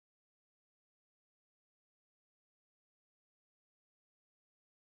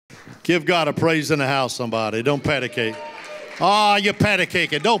Give God a praise in the house, somebody. Don't patty cake. Ah, you're patty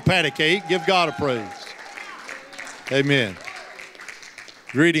caking. Don't patty cake. Give God a praise. Amen.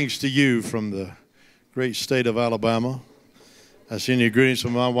 Greetings to you from the great state of Alabama. I send you greetings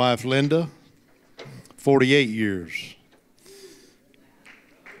from my wife, Linda, 48 years.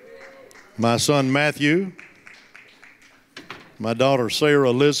 My son, Matthew. My daughter, Sarah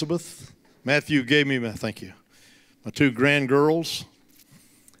Elizabeth. Matthew gave me, thank you, my two grand girls.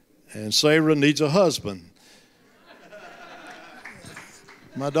 And Sarah needs a husband.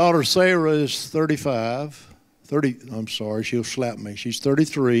 My daughter, Sarah, is 35. I'm sorry, she'll slap me. She's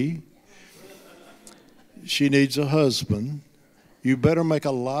 33. She needs a husband. You better make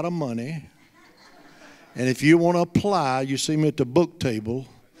a lot of money. And if you want to apply, you see me at the book table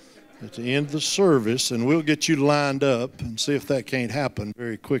at the end of the service, and we'll get you lined up and see if that can't happen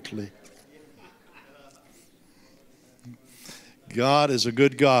very quickly. God is a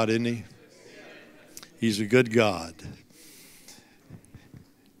good God, isn't He? He's a good God.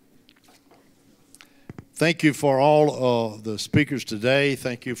 Thank you for all the speakers today.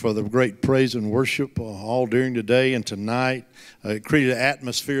 Thank you for the great praise and worship all during the day and tonight. It created an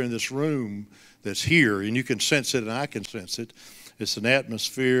atmosphere in this room that's here, and you can sense it and I can sense it. It's an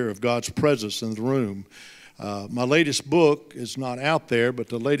atmosphere of God's presence in the room. My latest book is not out there, but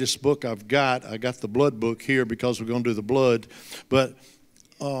the latest book I got the blood book here because we're going to do the blood, but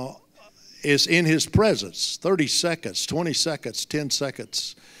it's in His presence. 30 seconds, 20 seconds, 10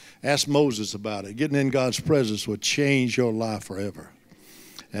 seconds. Ask Moses about it. Getting in God's presence will change your life forever.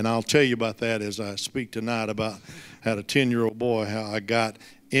 And I'll tell you about that as I speak tonight about how a 10-year-old boy, how I got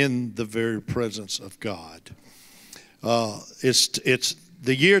in the very presence of God. It's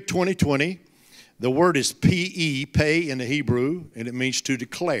the year 2020. The word is P-E, pay in the Hebrew, and it means to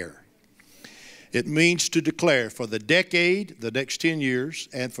declare. It means to declare for the decade, the next 10 years,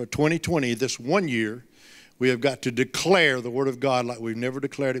 and for 2020, this 1 year, we have got to declare the Word of God like we've never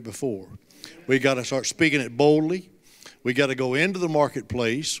declared it before. We've got to start speaking it boldly. We've got to go into the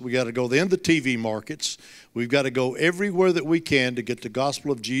marketplace. We've got to go in the TV markets. We've got to go everywhere that we can to get the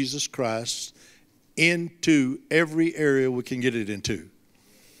gospel of Jesus Christ into every area we can get it into.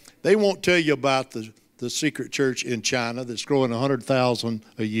 They won't tell you about the secret church in China that's growing 100,000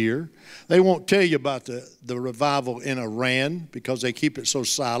 a year. They won't tell you about the revival in Iran because they keep it so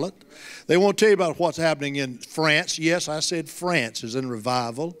silent. They won't tell you about what's happening in France. Yes, I said France is in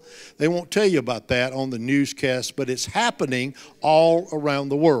revival. They won't tell you about that on the newscast, but it's happening all around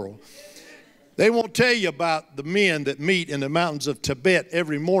the world. They won't tell you about the men that meet in the mountains of Tibet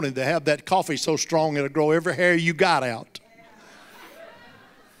every morning that have that coffee so strong it'll grow every hair you got out.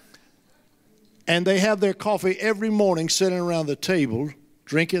 And they have their coffee every morning sitting around the table,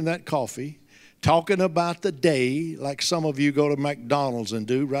 drinking that coffee, talking about the day like some of you go to McDonald's and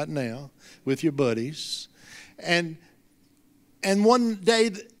do right now with your buddies. And one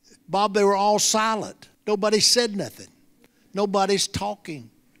day, Bob, they were all silent. Nobody said nothing. Nobody's talking.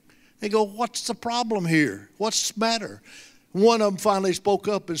 They go, what's the problem here? What's the matter? One of them finally spoke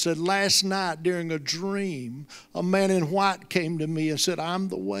up and said, last night during a dream, a man in white came to me and said, I'm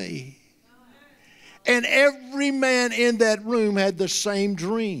the way. And every man in that room had the same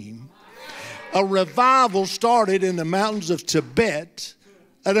dream. A revival started in the mountains of Tibet.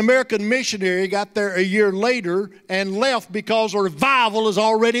 An American missionary got there a year later and left because a revival is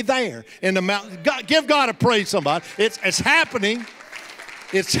already there in the mountains. Give God a praise, somebody. It's happening.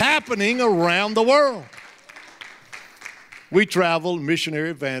 It's happening around the world. We travel,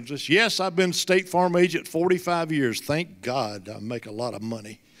 missionary evangelists. Yes, I've been State Farm agent 45 years. Thank God I make a lot of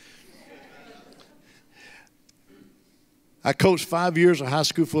money. I coached 5 years of high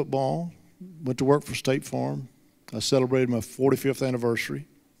school football, went to work for State Farm. I celebrated my 45th anniversary.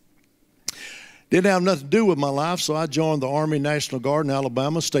 Didn't have nothing to do with my life, so I joined the Army National Guard in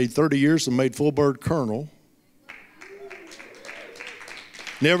Alabama, stayed 30 years and made full bird colonel.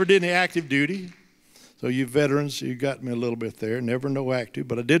 Never did any active duty. So you veterans, you got me a little bit there. Never no active,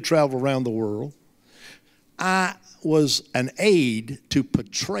 but I did travel around the world. I was an aide to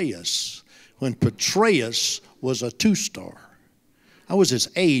Petraeus when Petraeus was a 2-star. I was his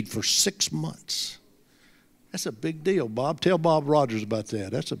aide for 6 months. That's a big deal, Bob. Tell Bob Rogers about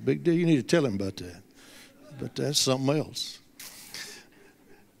that. That's a big deal. You need to tell him about that. But that's something else.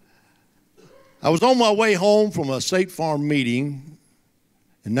 I was on my way home from a State Farm meeting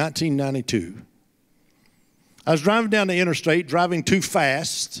in 1992. I was driving down the interstate, driving too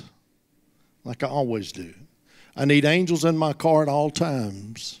fast, like I always do. I need angels in my car at all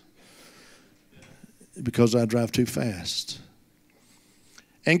times because I drive too fast.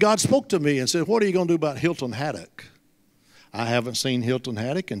 And God spoke to me and said, what are you going to do about Hilton Haddock? I haven't seen Hilton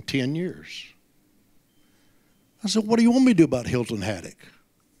Haddock in 10 years. I said, what do you want me to do about Hilton Haddock?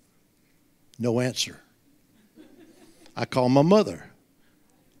 No answer. I called my mother.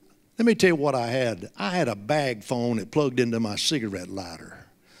 Let me tell you what I had. I had a bag phone that plugged into my cigarette lighter.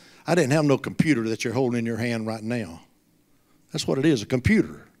 I didn't have no computer that you're holding in your hand right now. That's what it is, a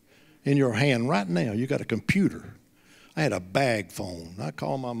computer. In your hand right now, you got a computer. I had a bag phone. I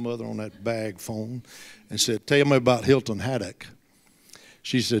called my mother on that bag phone and said, tell me about Hilton Haddock.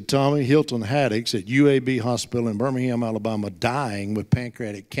 She said, Tommy, Hilton Haddock's at UAB Hospital in Birmingham, Alabama, dying with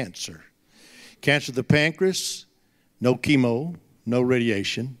pancreatic cancer. Cancer of the pancreas, no chemo, no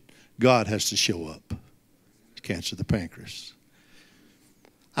radiation. God has to show up. Cancer of the pancreas.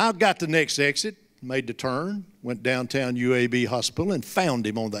 I got the next exit, made the turn, went downtown UAB Hospital and found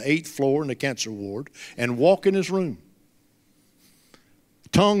him on the 8th floor in the cancer ward and walked in his room.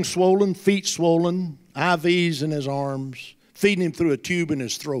 Tongue swollen, feet swollen, IVs in his arms, feeding him through a tube in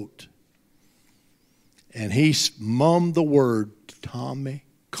his throat. And he mummed the word, Tommy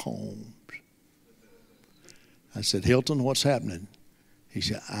Combs. I said, Hilton, what's happening? He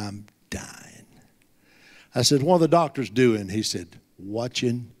said, I'm dying. I said, what are the doctors doing? He said,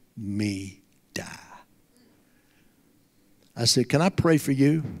 watching me die. I said, can I pray for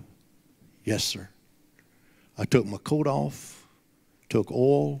you? Yes, sir. I took my coat off, took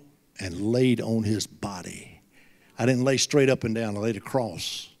oil, and laid on his body. I didn't lay straight up and down. I laid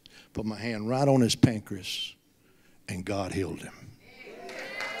across, put my hand right on his pancreas, and God healed him.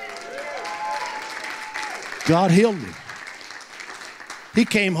 God healed him. He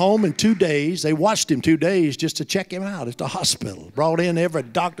came home in 2 days. They watched him 2 days just to check him out at the hospital. Brought in every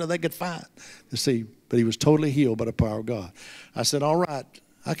doctor they could find to see. But he was totally healed by the power of God. I said, all right,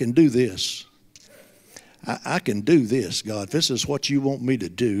 I can do this. I can do this, God. If this is what you want me to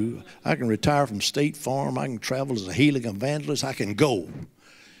do, I can retire from State Farm. I can travel as a healing evangelist. I can go.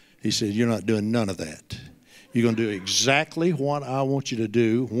 He said, you're not doing none of that. You're going to do exactly what I want you to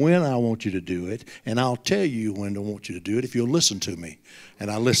do, when I want you to do it, and I'll tell you when I want you to do it if you'll listen to me. And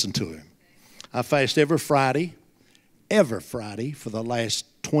I listened to him. I fast every Friday for the last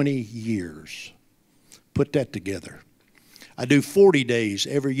 20 years. Put that together. I do 40 days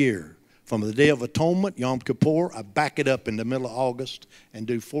every year. From the Day of Atonement, Yom Kippur, I back it up in the middle of August and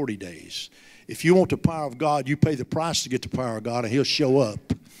do 40 days. If you want the power of God, you pay the price to get the power of God, and he'll show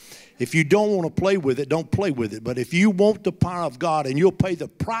up. If you don't want to play with it, don't play with it. But if you want the power of God and you'll pay the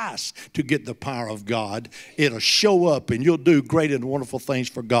price to get the power of God, it'll show up and you'll do great and wonderful things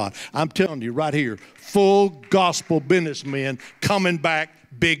for God. I'm telling you right here, full gospel businessmen coming back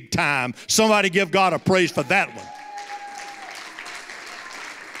big time. Somebody give God a praise for that one.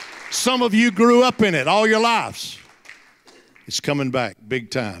 Some of you grew up in it all your lives. It's coming back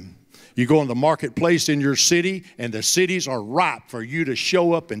big time. You go in the marketplace in your city, and the cities are ripe for you to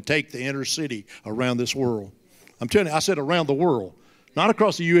show up and take the inner city around this world. I'm telling you, I said around the world. Not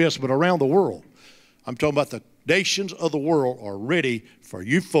across the U.S., but around the world. I'm talking about the nations of the world are ready for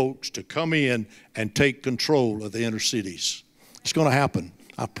you folks to come in and take control of the inner cities. It's going to happen.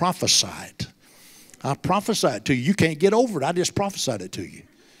 I prophesied. I prophesied to you. You can't get over it. I just prophesied it to you.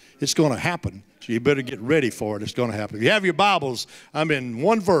 It's going to happen. So you better get ready for it. It's going to happen. If you have your Bibles, I'm in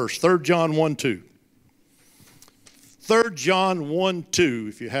one verse, 3 John 1:2. 3 John 1:2,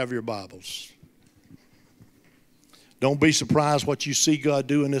 if you have your Bibles. Don't be surprised what you see God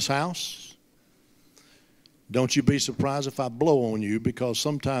do in this house. Don't you be surprised if I blow on you, because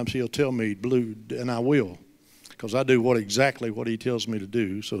sometimes he'll tell me blue, and I will, because I do exactly what he tells me to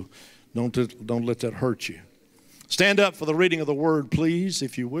do. So don't let that hurt you. Stand up for the reading of the word, please,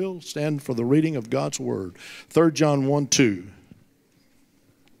 if you will. Stand for the reading of God's word. 3 John 1:2.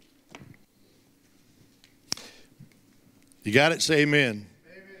 You got it? Say amen.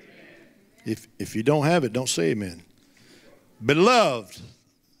 Amen. If you don't have it, don't say amen. Beloved,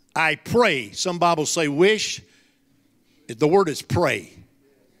 I pray. Some Bibles say wish. The word is pray.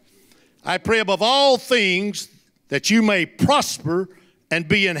 I pray above all things that you may prosper and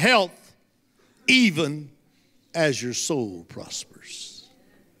be in health, even as your soul prospers.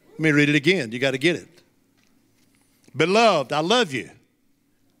 Let me read it again. You got to get it. Beloved, I love you.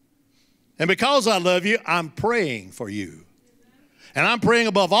 And because I love you, I'm praying for you. And I'm praying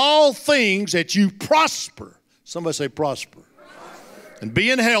above all things that you prosper. Somebody say prosper. And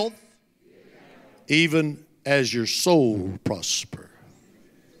be in health, even as your soul prosper.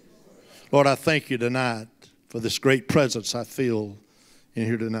 Lord, I thank you tonight for this great presence I feel in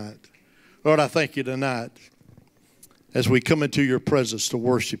here tonight. Lord, I thank you tonight as we come into your presence to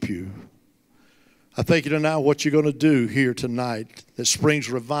worship you. I thank you tonight what you're going to do here tonight that springs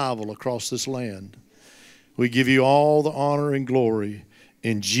revival across this land. We give you all the honor and glory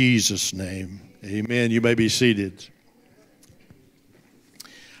in Jesus' name. Amen. You may be seated.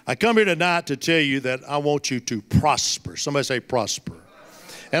 I come here tonight to tell you that I want you to prosper. Somebody say prosper.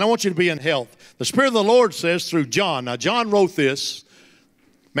 And I want you to be in health. The Spirit of the Lord says through John. Now, John wrote this.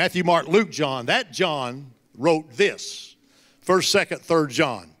 Matthew, Mark, Luke, John. That John wrote this. 1st, 2nd, 3rd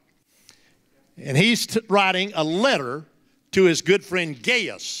John. And he's writing a letter to his good friend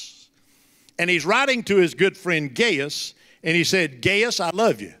Gaius. And he's writing to his good friend Gaius. And he said, Gaius, I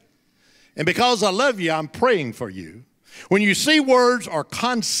love you. And because I love you, I'm praying for you. When you see words or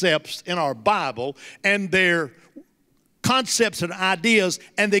concepts in our Bible and they're concepts and ideas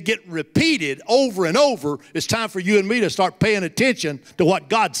and they get repeated over and over, it's time for you and me to start paying attention to what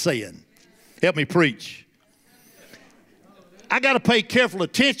God's saying. Help me preach. I got to pay careful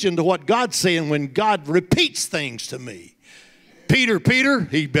attention to what God's saying when God repeats things to me. Peter, Peter,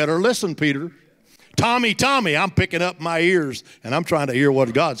 he better listen, Peter. Tommy, Tommy, I'm picking up my ears and I'm trying to hear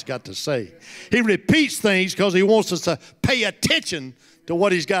what God's got to say. He repeats things because he wants us to pay attention to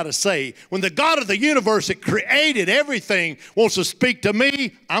what he's got to say. When the God of the universe that created everything wants to speak to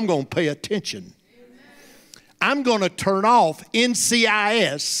me, I'm going to pay attention. I'm going to turn off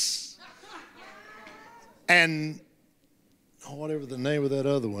NCIS and whatever the name of that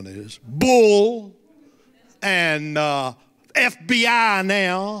other one is, Bull and FBI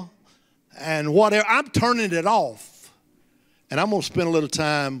now and whatever. I'm turning it off and I'm going to spend a little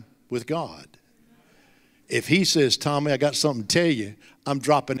time with God. If he says, Tommy, I got something to tell you, I'm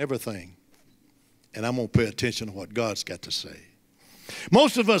dropping everything and I'm going to pay attention to what God's got to say.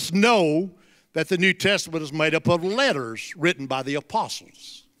 Most of us know that the New Testament is made up of letters written by the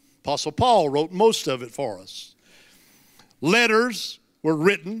apostles. Apostle Paul wrote most of it for us. Letters were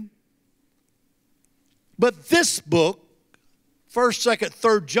written, but this book, 1st, 2nd,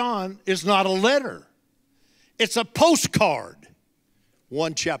 3rd John, is not a letter. It's a postcard,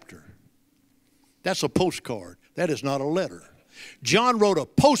 one chapter. That's a postcard. That is not a letter. John wrote a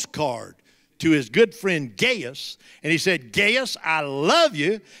postcard to his good friend Gaius, and he said, Gaius, I love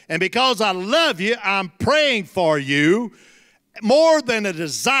you, and because I love you, I'm praying for you. More than a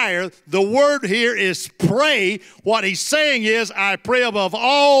desire, the word here is pray. What he's saying is, I pray above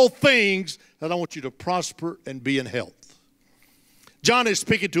all things that I want you to prosper and be in health. John is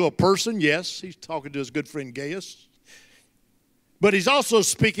speaking to a person, yes, he's talking to his good friend Gaius, but he's also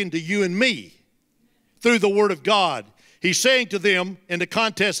speaking to you and me through the word of God. He's saying to them in the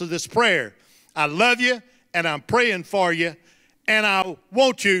context of this prayer, I love you and I'm praying for you and I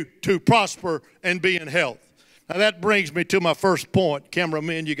want you to prosper and be in health. Now that brings me to my first point.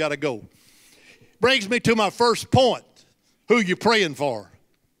 Cameraman, you got to go. Brings me to my first point. Who you praying for?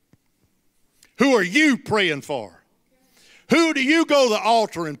 Who are you praying for? Who do you go to the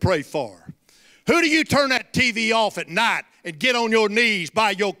altar and pray for? Who do you turn that TV off at night and get on your knees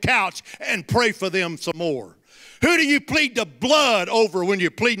by your couch and pray for them some more? Who do you plead the blood over when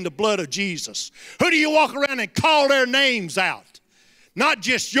you're pleading the blood of Jesus? Who do you walk around and call their names out? Not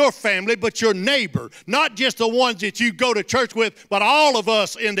just your family, but your neighbor. Not just the ones that you go to church with, but all of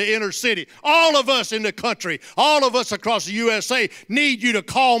us in the inner city. All of us in the country. All of us across the USA need you to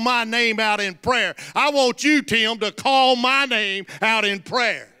call my name out in prayer. I want you, Tim, to call my name out in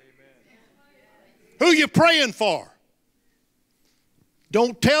prayer. Amen. Who you praying for?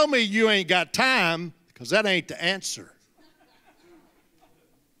 Don't tell me you ain't got time, because that ain't the answer.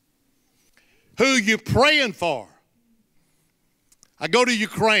 Who you praying for? I go to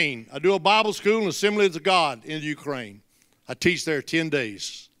Ukraine. I do a Bible school and Assemblies of God in Ukraine. I teach there 10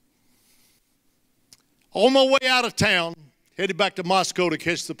 days. On my way out of town, headed back to Moscow to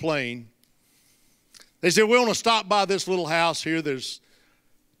catch the plane, they said, we want to stop by this little house here. There's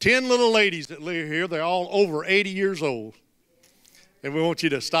 10 little ladies that live here. They're all over 80 years old. And we want you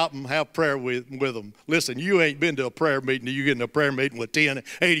to stop and have prayer with them. Listen, you ain't been to a prayer meeting. You get in a prayer meeting with 10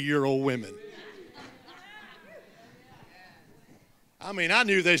 80-year-old women. I mean, I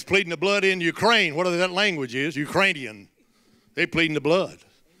knew they was pleading the blood in Ukraine. Whatever that language is, Ukrainian. They pleading the blood.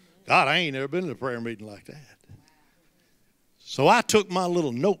 God, I ain't never been to a prayer meeting like that. So I took my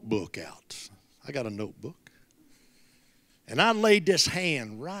little notebook out. I got a notebook. And I laid this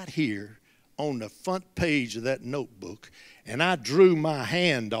hand right here on the front page of that notebook, and I drew my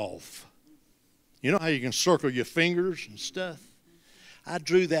hand off. You know how you can circle your fingers and stuff? I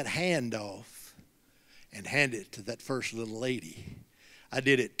drew that hand off and handed it to that first little lady. I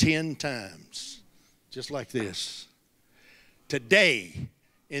did it 10 times, just like this. Today,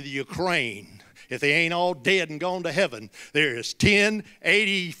 in the Ukraine, if they ain't all dead and gone to heaven, there is 10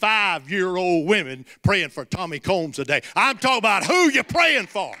 85-year-old women praying for Tommy Combs today. I'm talking about who you're praying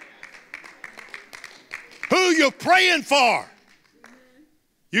for. Who you praying for?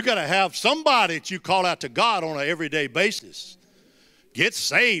 You got to have somebody that you call out to God on an everyday basis. Get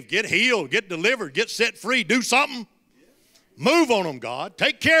saved, get healed, get delivered, get set free, do something. Move on them, God.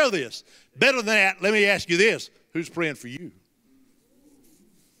 Take care of this. Better than that, let me ask you this. Who's praying for you?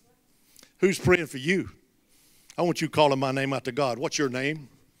 Who's praying for you? I want you calling my name out to God. What's your name?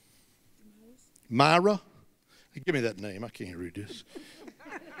 Myra? Give me that name. I can't read this.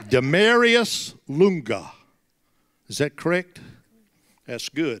 Demarius Lunga. Is that correct? That's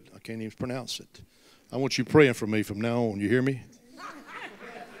good. I can't even pronounce it. I want you praying for me from now on. You hear me?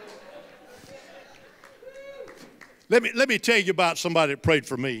 Let me tell you about somebody that prayed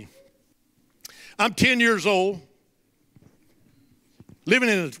for me. I'm 10 years old, living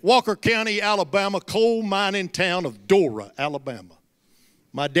in Walker County, Alabama, coal mining town of Dora, Alabama.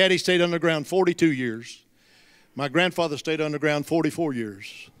 My daddy stayed underground 42 years. My grandfather stayed underground 44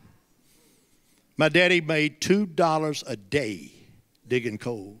 years. My daddy made $2 a day digging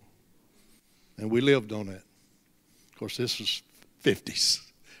coal, and we lived on that. Of course, this was 50s,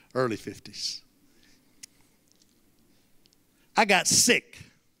 early 50s. I got sick.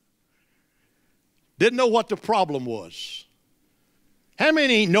 Didn't know what the problem was. How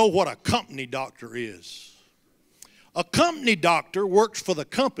many know what a company doctor is? A company doctor works for the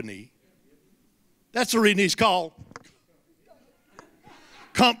company. That's the reason he's called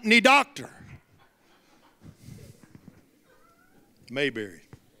company doctor. Mayberry.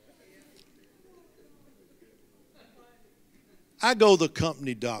 I go to the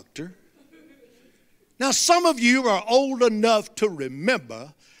company doctor. Now, some of you are old enough to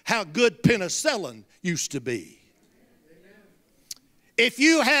remember how good penicillin used to be. If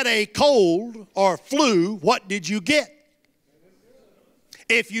you had a cold or flu, what did you get?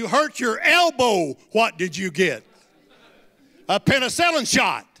 If you hurt your elbow, what did you get? A penicillin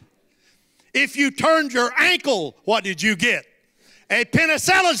shot. If you turned your ankle, what did you get? A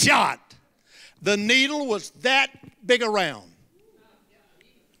penicillin shot. The needle was that big around.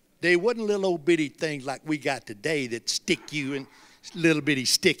 They wasn't little old bitty things like we got today that stick you and little bitty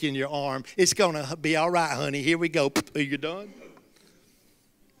stick in your arm. It's going to be all right, honey. Here we go. Are you done?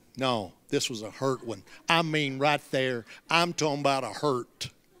 No, this was a hurt one. I mean right there. I'm talking about a hurt.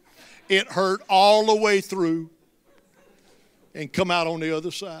 It hurt all the way through and come out on the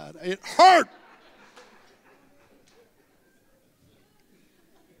other side. It hurt.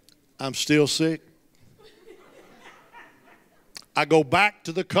 I'm still sick. I go back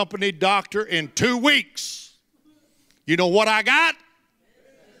to the company doctor in 2 weeks. You know what I got?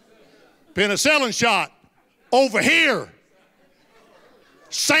 Penicillin shot. Over here.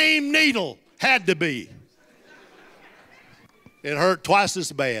 Same needle. Had to be. It hurt twice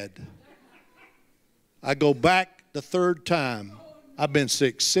as bad. I go back the third time. I've been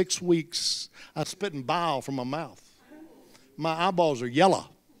sick 6 weeks. I'm spitting bile from my mouth. My eyeballs are yellow.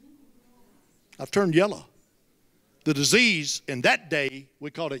 I've turned yellow. The disease, in that day,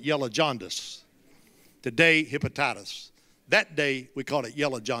 we called it yellow jaundice. Today, hepatitis. That day, we called it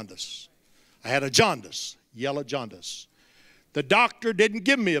yellow jaundice. I had a jaundice, yellow jaundice. The doctor didn't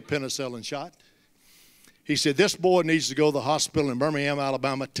give me a penicillin shot. He said, this boy needs to go to the hospital in Birmingham,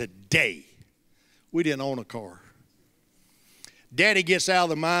 Alabama today. We didn't own a car. Daddy gets out of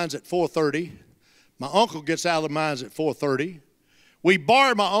the mines at 4:30. My uncle gets out of the mines at 4:30. We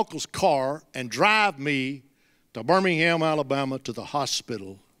borrowed my uncle's car and drive me to Birmingham, Alabama, to the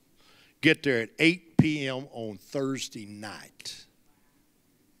hospital. Get there at 8 p.m. on Thursday night.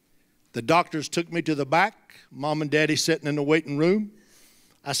 The doctors took me to the back. Mom and Daddy sitting in the waiting room.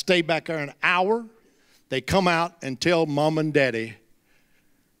 I stayed back there an hour. They come out and tell Mom and Daddy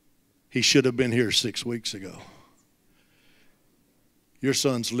he should have been here 6 weeks ago. Your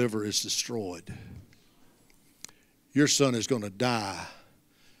son's liver is destroyed. Your son is going to die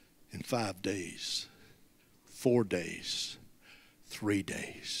in 5 days. 4 days, 3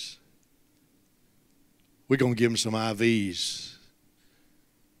 days. We're going to give him some IVs.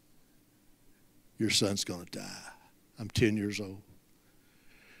 Your son's going to die. I'm 10 years old.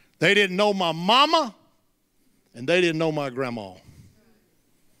 They didn't know my mama, and they didn't know my grandma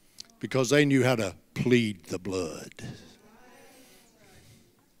because they knew how to plead the blood.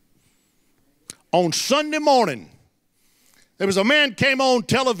 On Sunday morning, there was a man came on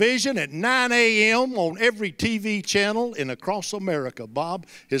television at 9 a.m. on every TV channel in across America, Bob.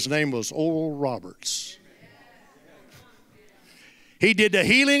 His name was Oral Roberts. He did the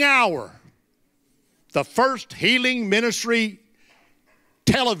healing hour, the first healing ministry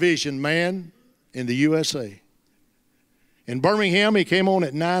television man in the USA. In Birmingham, he came on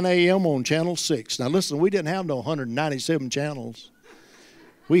at 9 a.m. on Channel 6. Now listen, we didn't have no 197 channels.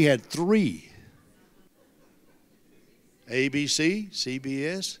 We had 3. ABC,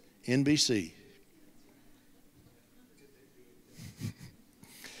 CBS, NBC.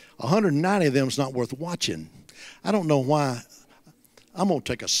 190 of them is not worth watching. I don't know why. I'm going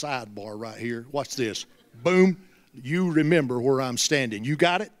to take a sidebar right here. Watch this. Boom. You remember where I'm standing. You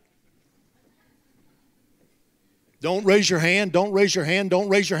got it? Don't raise your hand. Don't raise your hand. Don't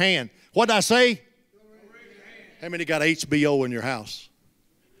raise your hand. What did I say? How many got HBO in your house?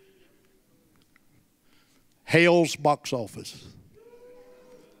 Hale's box office.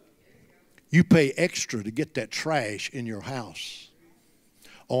 You pay extra to get that trash in your house.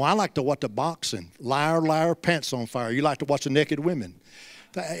 Oh, I like to watch the boxing. Liar, liar, pants on fire. You like to watch the naked women.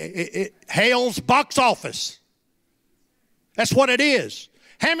 Hale's box office. That's what it is.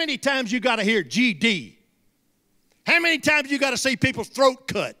 How many times you got to hear GD? How many times you got to see people's throat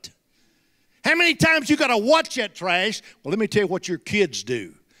cut? How many times you got to watch that trash? Well, let me tell you what your kids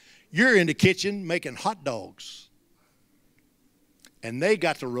do. You're in the kitchen making hot dogs, and they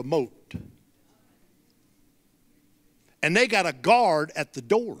got the remote. And they got a guard at the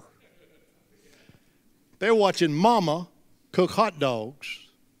door. They're watching Mama cook hot dogs,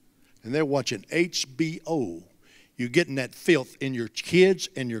 and they're watching HBO. You're getting that filth in your kids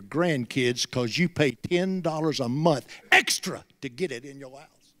and your grandkids because you pay $10 a month extra to get it in your house.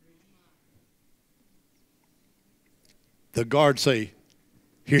 The guards say,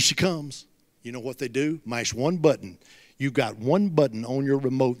 here she comes. You know what they do? Mash one button. You got one button on your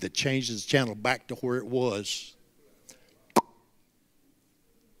remote that changes the channel back to where it was.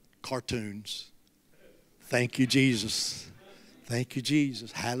 Cartoons. Thank you, Jesus. Thank you,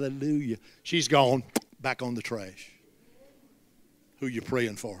 Jesus. Hallelujah. She's gone. Back on the trash. Who you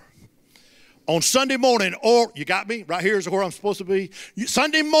praying for? On Sunday morning, or you got me? Right here is where I'm supposed to be.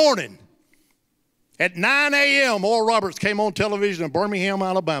 Sunday morning at 9 a.m., Oral Roberts came on television in Birmingham,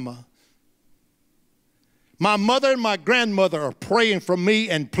 Alabama. My mother and my grandmother are praying for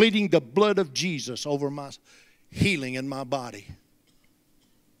me and pleading the blood of Jesus over my healing in my body.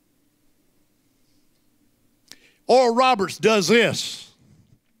 Oral Roberts does this.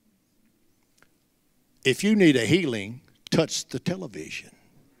 If you need a healing, touch the television.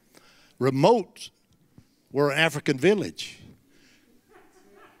 Remotes were an African village.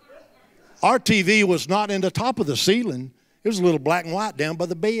 Our TV was not in the top of the ceiling. It was a little black and white down by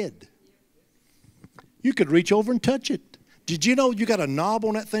the bed. You could reach over and touch it. Did you know you got a knob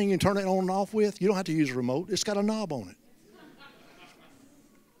on that thing you turn it on and off with? You don't have to use a remote. It's got a knob on it.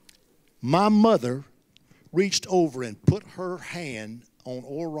 My mother reached over and put her hand on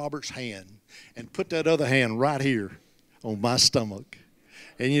Oral Roberts' hand and put that other hand right here on my stomach.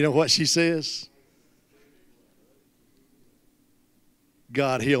 And you know what she says?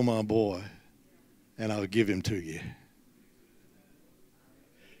 God, heal my boy, and I'll give him to you.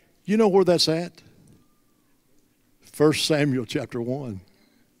 You know where that's at? 1 Samuel chapter 1.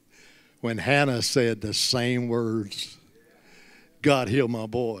 When Hannah said the same words, God, heal my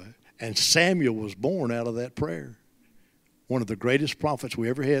boy. And Samuel was born out of that prayer. One of the greatest prophets we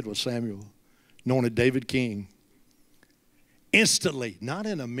ever had was Samuel, anointed David king. Instantly, not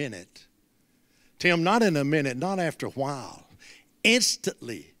in a minute. Tim, not in a minute, not after a while.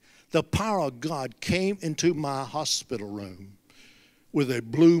 Instantly, the power of God came into my hospital room with a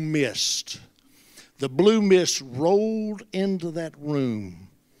blue mist. The blue mist rolled into that room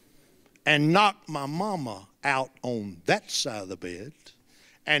and knocked my mama out on that side of the bed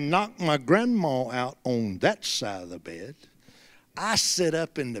and knocked my grandma out on that side of the bed. I sat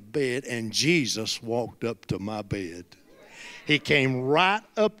up in the bed and Jesus walked up to my bed. He came right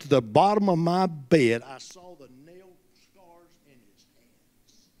up to the bottom of my bed. I saw the nail scars in his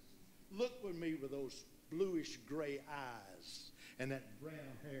hands. Look with me with those bluish gray eyes and that brown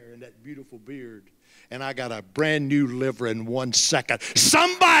hair and that beautiful beard. And I got a brand new liver in 1 second.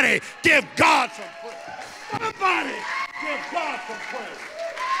 Somebody give God some praise. Somebody give God some praise.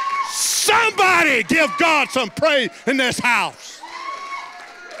 Somebody give God some praise in this house.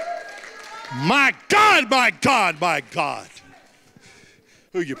 My God, my God, my God.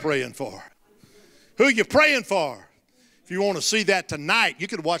 Who you praying for? Who you praying for? If you want to see that tonight, you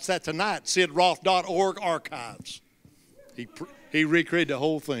could watch that tonight. SidRoth.org archives. He recreated the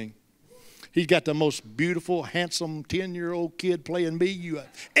whole thing. He's got the most beautiful, handsome 10-year-old kid playing me you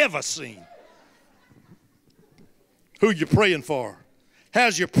have ever seen. Who you praying for?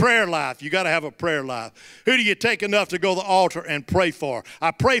 How's your prayer life? You got to have a prayer life. Who do you take enough to go to the altar and pray for?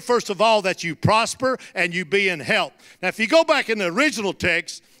 I pray, first of all, that you prosper and you be in health. Now, if you go back in the original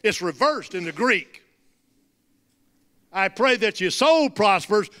text, it's reversed in the Greek. I pray that your soul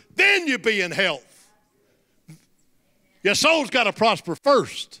prospers, then you be in health. Your soul's got to prosper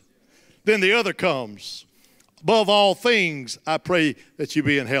first. Then the other comes. Above all things, I pray that you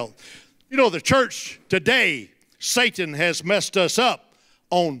be in health. You know, the church today, Satan has messed us up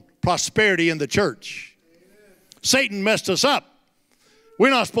on prosperity in the church. Satan messed us up. We're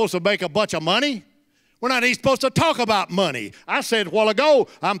not supposed to make a bunch of money. We're not even supposed to talk about money. I said a while ago,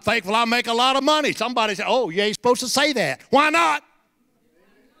 I'm thankful I make a lot of money. Somebody said, oh, you ain't supposed to say that. Why not?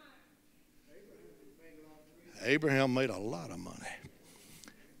 Abraham made a lot of money.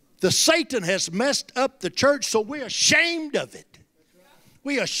 The Satan has messed up the church, so we're ashamed of it.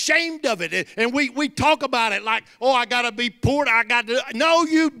 We're ashamed of it. And we talk about it like, oh, I got to be poor. No,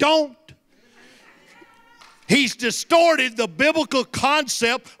 you don't. He's distorted the biblical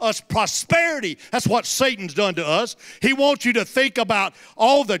concept of prosperity. That's what Satan's done to us. He wants you to think about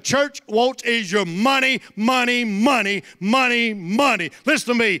all the church wants is your money, money, money, money, money.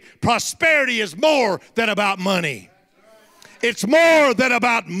 Listen to me. Prosperity is more than about money. It's more than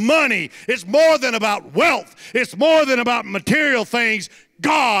about money. It's more than about wealth. It's more than about material things.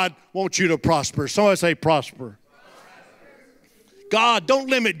 God wants you to prosper. Somebody say prosper. God, don't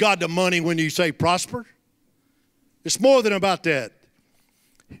limit God to money when you say prosper. It's more than about that.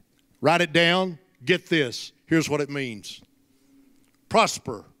 Write it down. Get this. Here's what it means.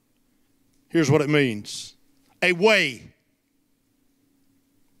 Prosper. Here's what it means. A way.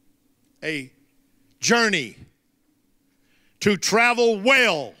 A journey. To travel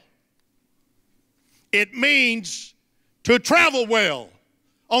well. It means to travel well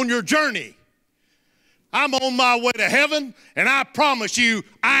on your journey. I'm on my way to heaven, and I promise you,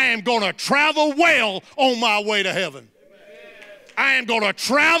 I am going to travel well on my way to heaven. I am going to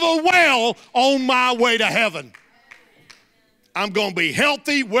travel well on my way to heaven. I'm going to be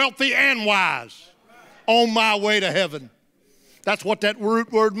healthy, wealthy, and wise on my way to heaven. That's what that root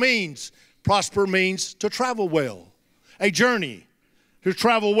word means. Prosper means to travel well. A journey, to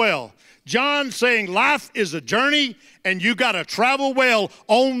travel well. John's saying life is a journey, and you got to travel well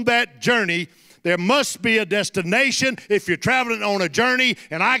on that journey. There must be a destination. If you're traveling on a journey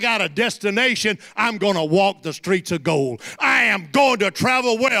and I got a destination, I'm going to walk the streets of gold. I am going to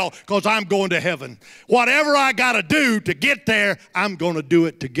travel well because I'm going to heaven. Whatever I got to do to get there, I'm going to do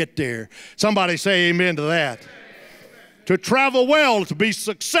it to get there. Somebody say amen to that. Amen. To travel well, to be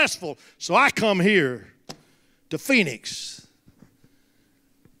successful. So I come here to Phoenix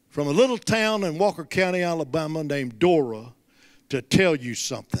from a little town in Walker County, Alabama named Dora to tell you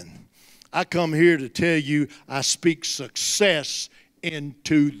something. I come here to tell you I speak success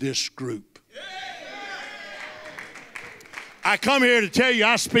into this group. I come here to tell you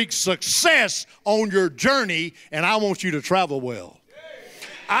I speak success on your journey, and I want you to travel well.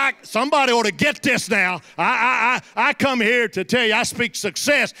 Somebody ought to get this now. I come here to tell you I speak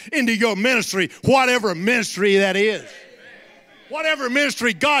success into your ministry, whatever ministry that is. Whatever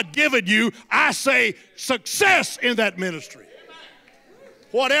ministry God given you, I say success in that ministry.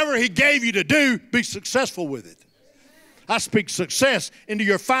 Whatever he gave you to do, be successful with it. I speak success into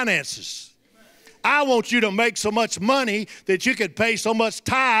your finances. I want you to make so much money that you could pay so much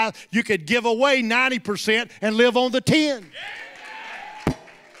tithe, you could give away 90% and live on the 10.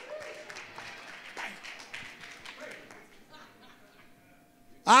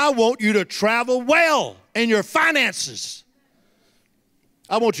 I want you to travel well in your finances.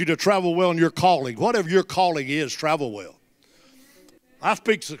 I want you to travel well in your calling. Whatever your calling is, travel well. I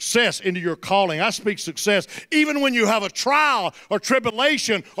speak success into your calling. I speak success even when you have a trial or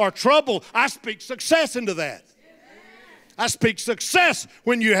tribulation or trouble. I speak success into that. I speak success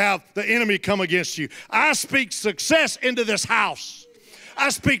when you have the enemy come against you. I speak success into this house. I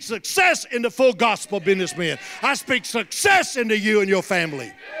speak success into full gospel businessmen. I speak success into you and your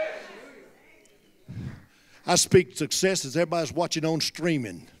family. I speak success as everybody's watching on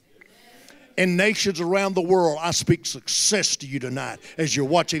streaming. In nations around the world, I speak success to you tonight as you're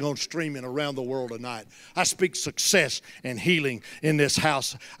watching on streaming around the world tonight. I speak success and healing in this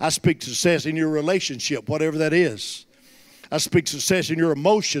house. I speak success in your relationship, whatever that is. I speak success in your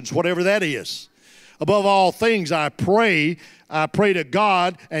emotions, whatever that is. Above all things, I pray to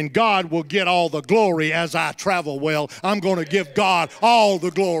God, and God will get all the glory as I travel well. I'm going to give God all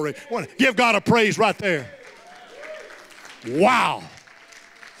the glory. Give God a praise right there. Wow.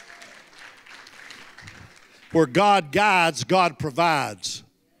 Where God guides, God provides.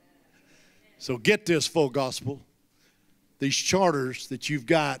 So get this, full gospel. These charters that you've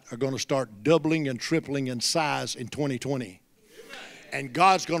got are going to start doubling and tripling in size in 2020. And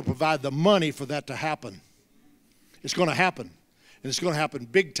God's going to provide the money for that to happen. It's going to happen. And it's going to happen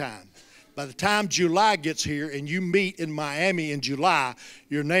big time. By the time July gets here and you meet in Miami in July,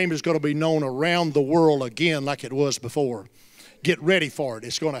 your name is going to be known around the world again like it was before. Get ready for it.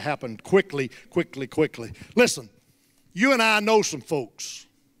 It's going to happen quickly, quickly, quickly. Listen, you and I know some folks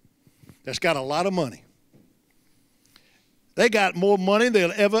that's got a lot of money. They got more money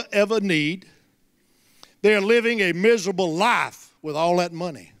than they'll ever need. They're living a miserable life with all that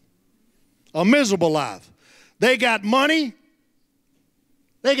money. A miserable life. They got money.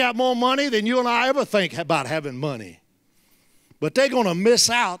 They got more money than you and I ever think about having money. But they're going to miss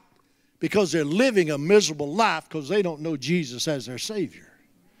out because they're living a miserable life because they don't know Jesus as their Savior.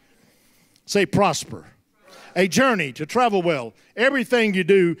 Say prosper. A journey to travel well. Everything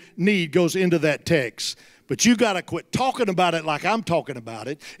you need goes into that text. But you got to quit talking about it like I'm talking about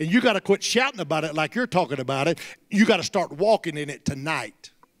it. And you got to quit shouting about it like you're talking about it. You got to start walking in it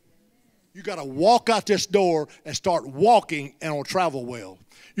tonight. You got to walk out this door and start walking and on travel well.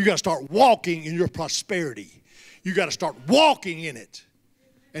 You got to start walking in your prosperity. You got to start walking in it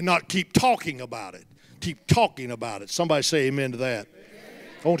and not keep talking about it. Keep talking about it. Somebody say amen to that.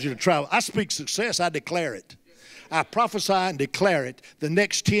 I want you to travel. I speak success. I declare it. I prophesy and declare it. The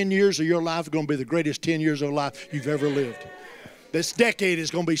next 10 years of your life are going to be the greatest 10 years of life you've ever lived. This decade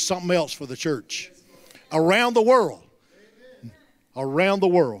is going to be something else for the church. Around the world. Around the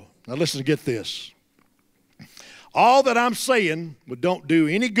world. Now listen to get this. All that I'm saying don't do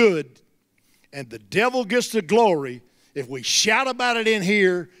any good, and the devil gets the glory if we shout about it in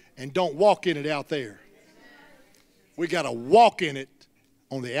here and don't walk in it out there. We got to walk in it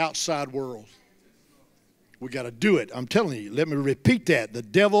on the outside world. We got to do it. I'm telling you, let me repeat that. The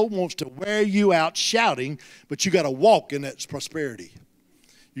devil wants to wear you out shouting, but you got to walk in that prosperity.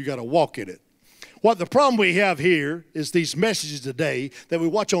 You got to walk in it. What the problem we have here is these messages today that we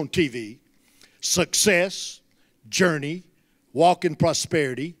watch on TV, success, journey, walk in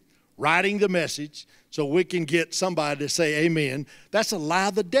prosperity, writing the message so we can get somebody to say amen. That's a lie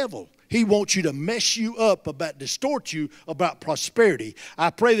of the devil. He wants you to mess you up distort you about prosperity. I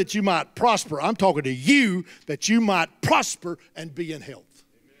pray that you might prosper. I'm talking to you, that you might prosper and be in health.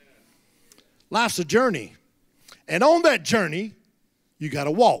 Amen. Life's a journey. And on that journey, you got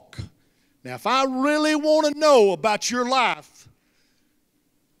to walk. Now, if I really want to know about your life,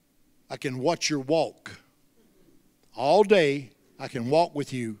 I can watch your walk. All day, I can walk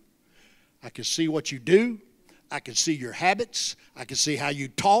with you. I can see what you do. I can see your habits. I can see how you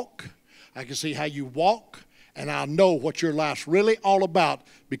talk. I can see how you walk. And I'll know what your life's really all about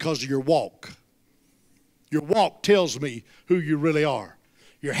because of your walk. Your walk tells me who you really are.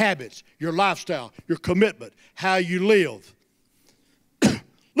 Your habits, your lifestyle, your commitment, how you live.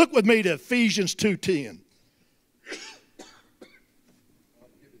 Look with me to Ephesians 2:10.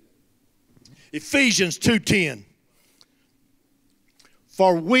 Ephesians 2:10.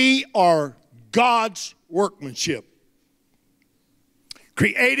 For we are God's workmanship,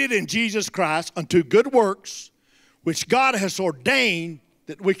 created in Jesus Christ unto good works, which God has ordained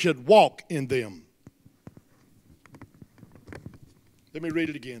that we should walk in them. Let me read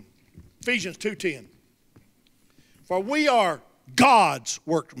it again. Ephesians 2:10. For we are God's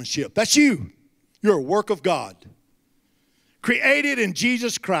workmanship. That's you. You're a work of God. Created in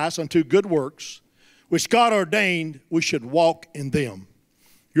Jesus Christ unto good works, which God ordained we should walk in them.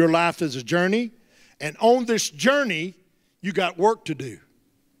 Your life is a journey, and on this journey, you got work to do.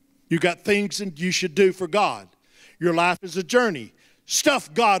 You got things that you should do for God. Your life is a journey.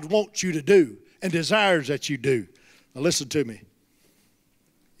 Stuff God wants you to do and desires that you do. Now listen to me.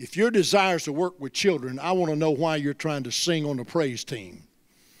 If your desire is to work with children, I want to know why you're trying to sing on the praise team.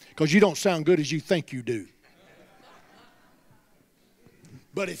 Because you don't sound good as you think you do.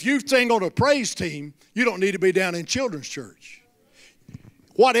 But if you sing on a praise team, you don't need to be down in children's church.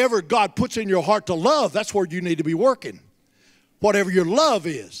 Whatever God puts in your heart to love, that's where you need to be working. Whatever your love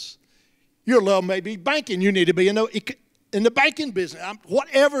is. Your love may be banking. You need to be in the banking business.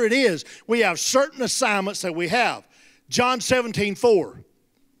 Whatever it is, we have certain assignments that we have. John 17:4.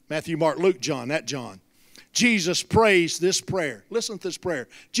 Matthew, Mark, Luke, John, that John. Jesus prays this prayer. Listen to this prayer.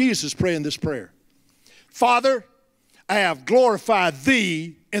 Jesus is praying this prayer. Father, I have glorified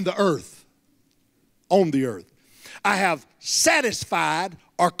thee in the earth, on the earth. I have satisfied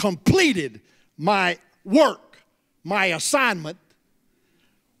or completed my work, my assignment,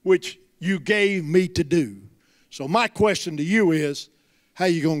 which you gave me to do. So my question to you is, how are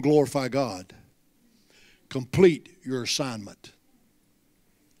you going to glorify God? Complete your assignment.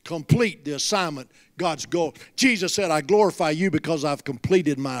 Complete the assignment, God's goal. Jesus said, I glorify you because I've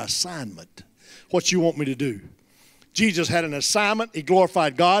completed my assignment. What you want me to do? Jesus had an assignment. He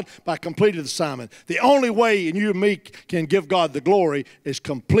glorified God by completing the assignment. The only way you and me can give God the glory is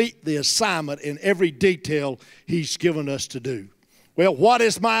complete the assignment in every detail He's given us to do. Well, what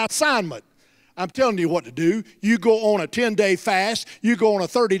is my assignment? I'm telling you what to do. You go on a 10-day fast. You go on a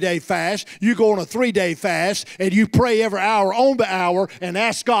 30-day fast. You go on a 3-day fast. And you pray every hour on the hour and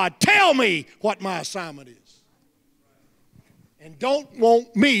ask God, tell me what my assignment is. And don't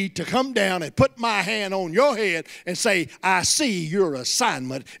want me to come down and put my hand on your head and say, I see your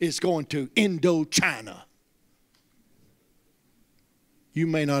assignment is going to Indochina. You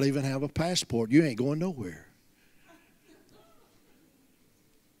may not even have a passport. You ain't going nowhere.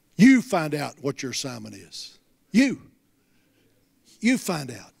 You find out what your assignment is. You find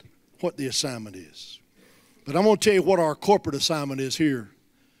out what the assignment is. But I'm going to tell you what our corporate assignment is here,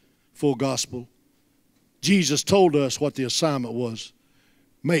 Full Gospel. Jesus told us what the assignment was.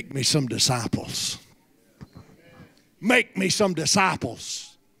 Make me some disciples. Make me some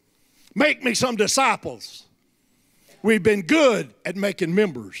disciples. Make me some disciples. We've been good at making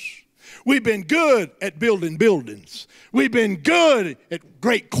members. We've been good at building buildings. We've been good at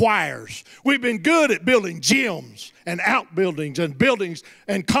great choirs. We've been good at building gyms and outbuildings and buildings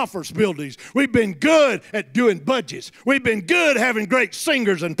and conference buildings. We've been good at doing budgets. We've been good at having great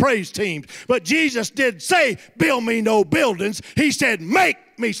singers and praise teams. But Jesus did say, build me no buildings. He said, make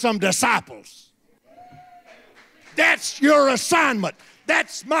me some disciples. That's your assignment.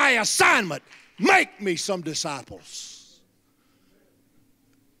 That's my assignment. Make me some disciples.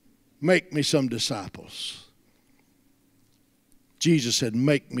 Make me some disciples. Jesus said,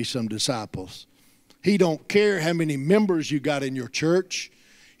 make me some disciples. He don't care how many members you got in your church.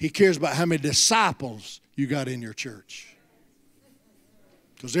 He cares about how many disciples you got in your church.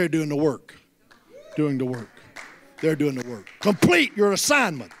 Because they're doing the work. Doing the work. They're doing the work. Complete your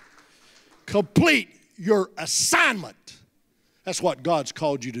assignment. Complete your assignment. That's what God's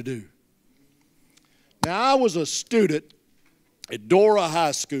called you to do. Now, I was a student at Dora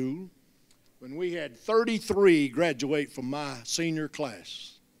High School when we had 33 graduate from my senior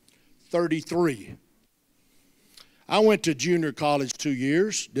class. 33. I went to junior college 2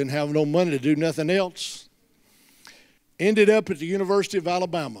 years, didn't have no money to do nothing else. Ended up at the University of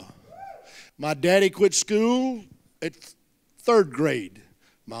Alabama. My daddy quit school at 3rd grade.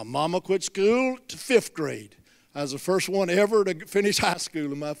 My mama quit school to 5th grade. I was the first one ever to finish high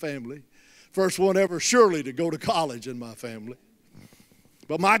school in my family. First one ever, surely, to go to college in my family.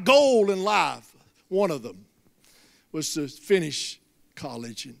 But my goal in life, one of them, was to finish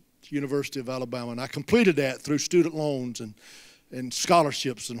college at the University of Alabama. And I completed that through student loans and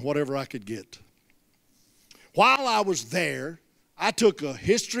scholarships and whatever I could get. While I was there, I took a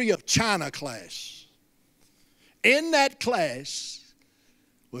history of China class. In that class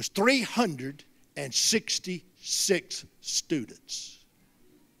was 366 students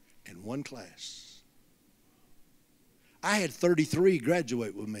in one class. I had 33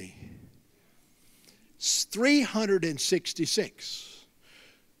 graduate with me. 366.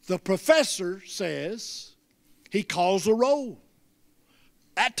 The professor says he calls a roll.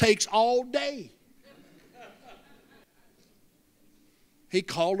 That takes all day. He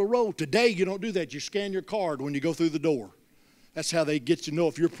called a roll. Today you don't do that. You scan your card when you go through the door. That's how they get to know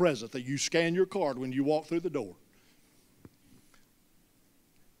if you're present, that you scan your card when you walk through the door.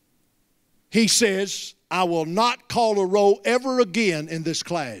 He says, I will not call a roll ever again in this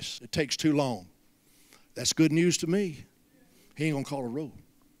class. It takes too long. That's good news to me. He ain't going to call a roll.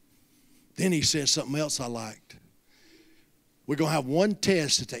 Then he says something else I liked. We're going to have one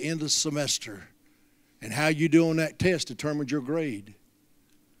test at the end of the semester, and how you do on that test determines your grade.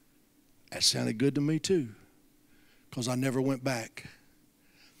 That sounded good to me too, because I never went back.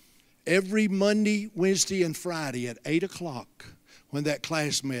 Every Monday, Wednesday, and Friday at 8 o'clock when that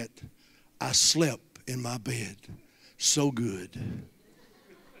class met, I slept in my bed so good.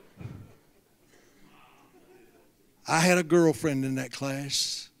 I had a girlfriend in that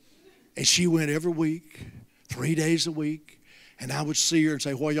class, and she went every week, 3 days a week, and I would see her and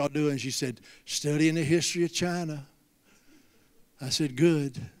say, what are y'all doing? She said, studying the history of China. I said,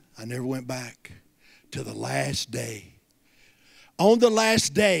 good. I never went back till the last day. On the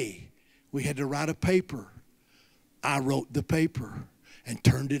last day, we had to write a paper. I wrote the paper and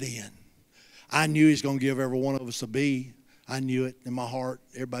turned it in. I knew he was going to give every one of us a B. I knew it in my heart.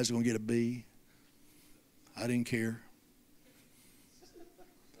 Everybody's going to get a B. I didn't care.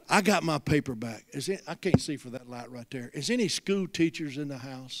 I got my paper back. I can't see for that light right there. Is any school teachers in the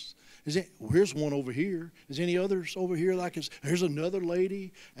house? Here's one over here. Is any others over here like us? Here's another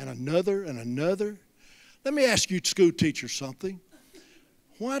lady and another and another. Let me ask you school teachers something.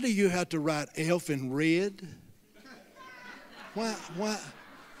 Why do you have to write elf in red? Why?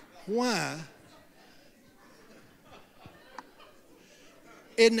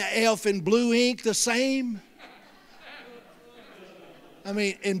 Isn't the elf in blue ink the same? I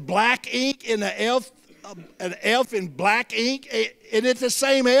mean, in black ink, in an elf in black ink, isn't it the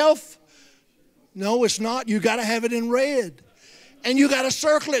same elf? No, it's not. You got to have it in red. And you got to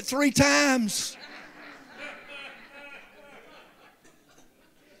circle it 3 times.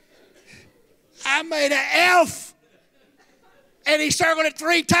 I made an elf, and he circled it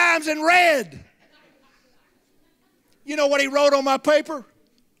 3 times in red. You know what he wrote on my paper?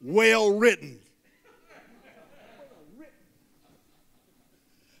 Well written.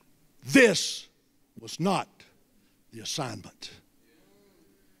 This was not the assignment.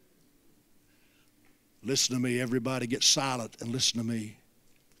 Listen to me, everybody. Get silent and listen to me.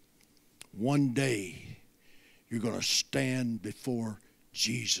 One day, you're going to stand before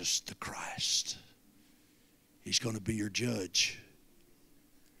Jesus the Christ. He's going to be your judge.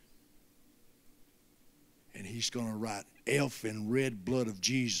 And he's going to write elf in red blood of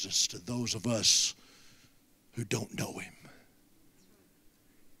Jesus to those of us who don't know him.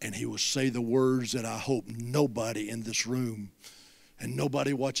 And he will say the words that I hope nobody in this room and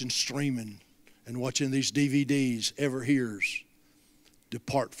nobody watching streaming and watching these DVDs ever hears.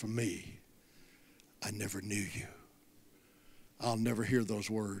 Depart from me. I never knew you. I'll never hear those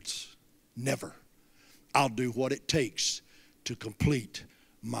words. Never. I'll do what it takes to complete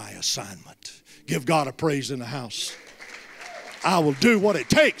my assignment. Give God a praise in the house. I will do what it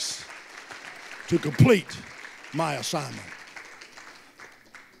takes to complete my assignment.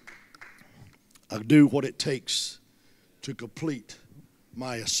 I'll do what it takes to complete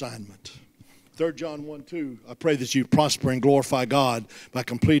my assignment. 3 John 1:2, I pray that you prosper and glorify God by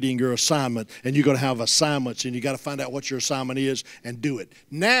completing your assignment. And you're going to have assignments, and you got to find out what your assignment is and do it.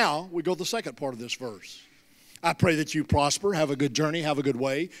 Now, we go to the second part of this verse. I pray that you prosper, have a good journey, have a good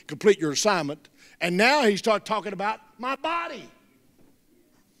way, complete your assignment. And now he starts talking about my body.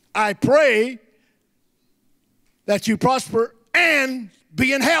 I pray that you prosper and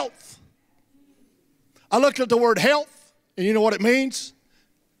be in health. I looked at the word health, and you know what it means?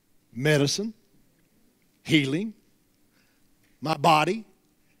 Medicine, healing, my body.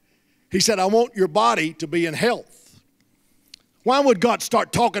 He said, I want your body to be in health. Why would God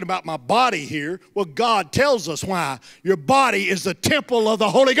start talking about my body here? Well, God tells us why. Your body is the temple of the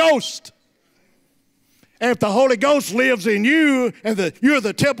Holy Ghost. And if the Holy Ghost lives in you and you're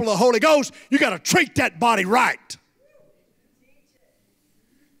the temple of the Holy Ghost, you got to treat that body right.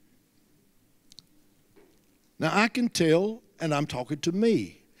 Now, I can tell, and I'm talking to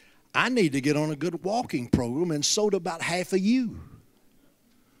me, I need to get on a good walking program, and so do about half of you.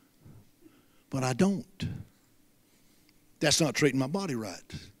 But I don't. That's not treating my body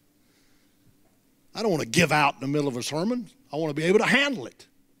right. I don't want to give out in the middle of a sermon. I want to be able to handle it,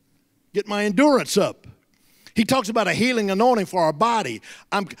 get my endurance up. He talks about a healing anointing for our body.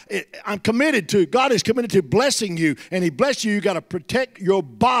 I'm committed to, God is committed to blessing you, and he bless you. You got to protect your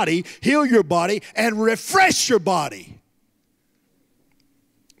body, heal your body, and refresh your body.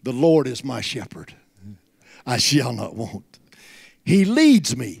 The Lord is my shepherd. I shall not want. He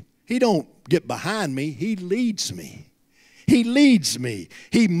leads me. He don't get behind me. He leads me. He leads me.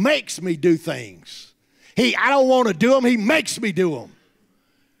 He makes me do things. I don't want to do them. He makes me do them.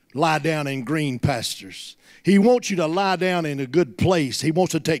 Lie down in green pastures. He wants you to lie down in a good place. He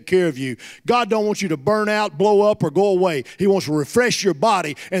wants to take care of you. God don't want you to burn out, blow up, or go away. He wants to refresh your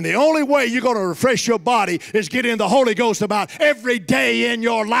body. And the only way you're going to refresh your body is get in the Holy Ghost about every day in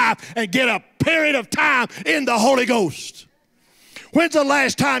your life and get a period of time in the Holy Ghost. When's the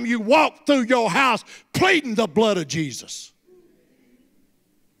last time you walked through your house pleading the blood of Jesus?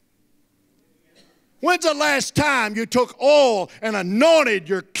 When's the last time you took oil and anointed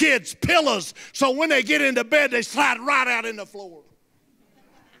your kids' pillows so when they get into bed, they slide right out in the floor?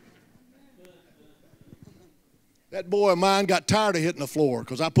 That boy of mine got tired of hitting the floor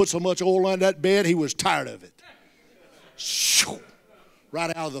because I put so much oil on that bed, he was tired of it. Right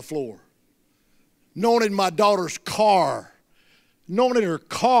out of the floor. Anointed my daughter's car. Anointed her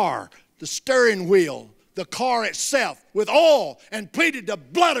car, the steering wheel, the car itself with oil, and pleaded the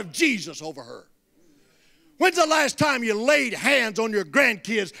blood of Jesus over her. When's the last time you laid hands on your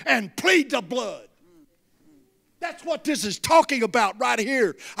grandkids and plead the blood? That's what this is talking about right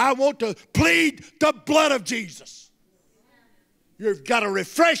here. I want to plead the blood of Jesus. You've got to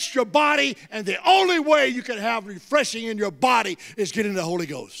refresh your body, and the only way you can have refreshing in your body is getting the Holy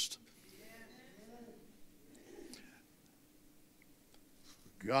Ghost.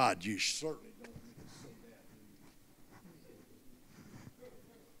 God, you certainly don't make it so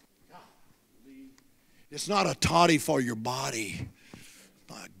bad. It's not a toddy for your body.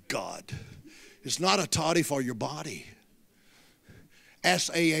 My God. It's not a toddy for your body.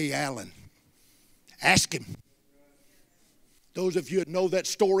 Ask A.A. Allen. Ask him. Those of you that know that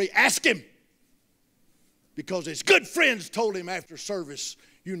story, ask him. Because his good friends told him after service,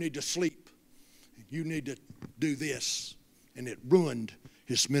 you need to sleep. You need to do this. And it ruined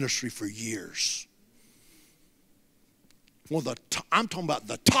his ministry for years. I'm talking about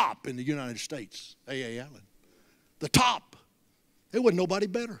the top in the United States, A.A. Allen. The top. There wasn't nobody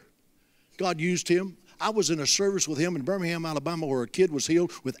better. God used him. I was in a service with him in Birmingham, Alabama, where a kid was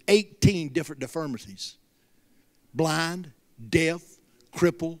healed with 18 different deformities. Blind, deaf,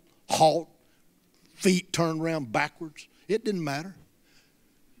 crippled, halt, feet turned around backwards. It didn't matter.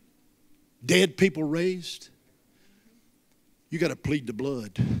 Dead people raised. You got to plead the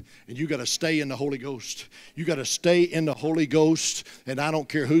blood, and you got to stay in the Holy Ghost. You got to stay in the Holy Ghost, and I don't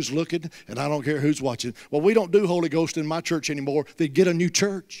care who's looking, and I don't care who's watching. Well, we don't do Holy Ghost in my church anymore. They get a new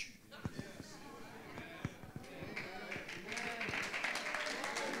church.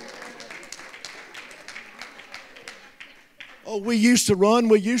 Oh, we used to run.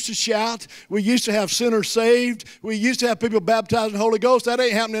 We used to shout. We used to have sinners saved. We used to have people baptized in the Holy Ghost. That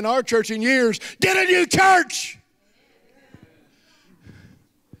ain't happened in our church in years. Get a new church.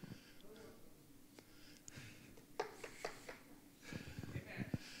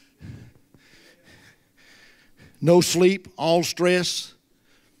 No sleep, all stress,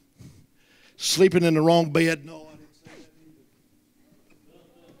 sleeping in the wrong bed. No, I didn't say that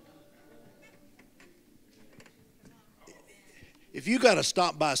either. If you got to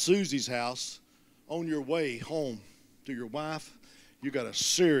stop by Susie's house on your way home to your wife, you got a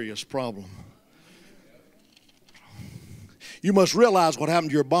serious problem. You must realize what happened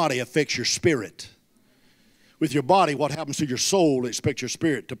to your body affects your spirit. With your body, what happens to your soul expects your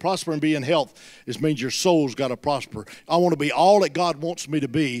spirit. To prosper and be in health, it means your soul's got to prosper. I want to be all that God wants me to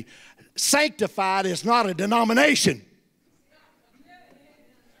be. Sanctified is not a denomination.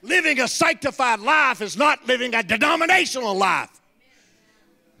 Living a sanctified life is not living a denominational life.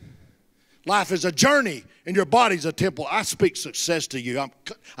 Life is a journey, and your body's a temple. I speak success to you.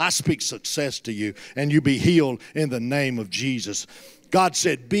 I speak success to you, and you be healed in the name of Jesus. God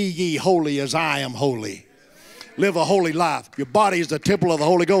said, be ye holy as I am holy. Live a holy life. Your body is the temple of the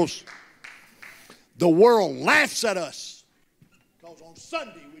Holy Ghost. The world laughs at us because on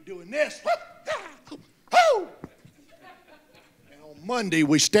Sunday we're doing this. And on Monday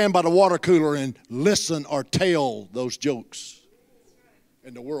we stand by the water cooler and listen or tell those jokes.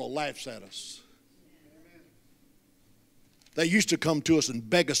 And the world laughs at us. They used to come to us and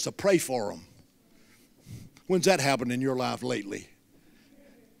beg us to pray for them. When's that happened in your life lately?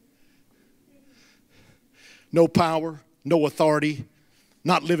 No power, no authority,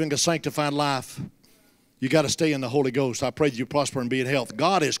 not living a sanctified life. You got to stay in the Holy Ghost. I pray that you prosper and be in health.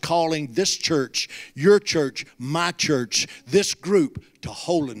 God is calling this church, your church, my church, this group to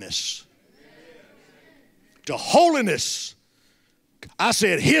holiness. To holiness. I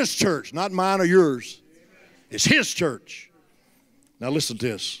said his church, not mine or yours. It's his church. Now listen to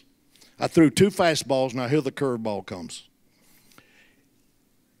this. I threw 2 fastballs, now here the curveball comes.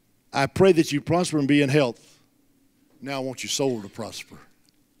 I pray that you prosper and be in health. Now I want your soul to prosper.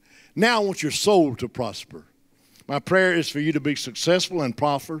 Now I want your soul to prosper. My prayer is for you to be successful and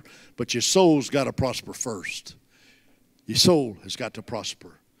prosper, but your soul's got to prosper first. Your soul has got to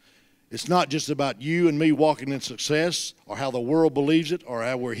prosper. It's not just about you and me walking in success or how the world believes it or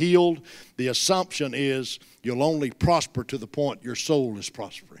how we're healed. The assumption is you'll only prosper to the point your soul is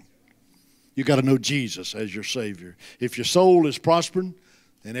prospering. You got to know Jesus as your Savior. If your soul is prospering,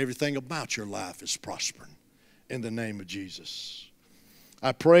 then everything about your life is prospering. In the name of Jesus.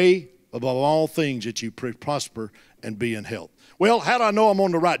 I pray above all things that you prosper and be in health. Well, how do I know I'm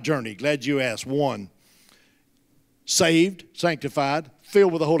on the right journey? Glad you asked. 1, saved, sanctified,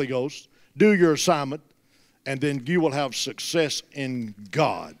 filled with the Holy Ghost. Do your assignment, and then you will have success in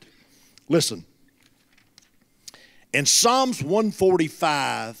God. Listen. In Psalms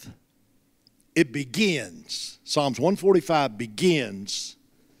 145, it begins. Psalms 145 begins,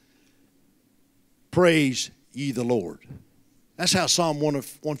 praise ye the Lord. That's how Psalm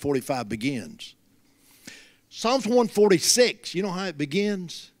 145 begins. Psalms 146, you know how it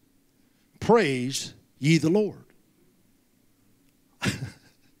begins? Praise ye the Lord.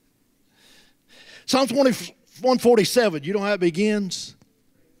 Psalms 147, you know how it begins?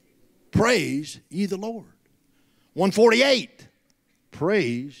 Praise ye the Lord. 148,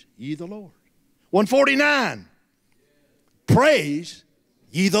 praise ye the Lord. 149, praise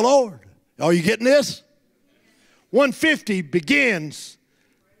ye the Lord. Are you getting this? 150 begins,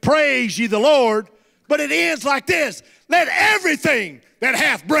 praise ye the Lord, but it ends like this. Let everything that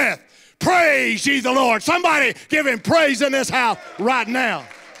hath breath praise ye the Lord. Somebody give him praise in this house right now.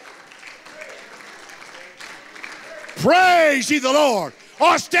 Praise ye the Lord.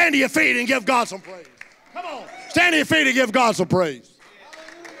 Or stand to your feet and give God some praise. Come on. Stand to your feet and give God some praise.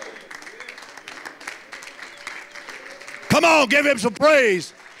 Come on, give him some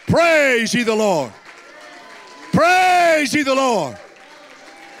praise. Praise ye the Lord. Praise ye the Lord.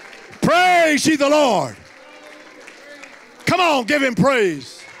 Praise ye the Lord. Come on, give him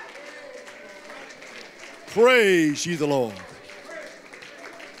praise. Praise ye the Lord.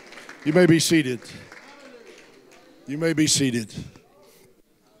 You may be seated. You may be seated.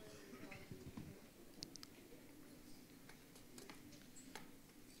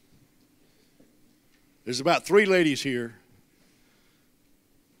 There's about 3 ladies here.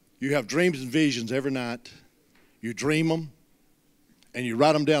 You have dreams and visions every night. You dream them, and you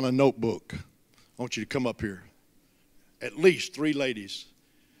write them down in a notebook. I want you to come up here. At least 3 ladies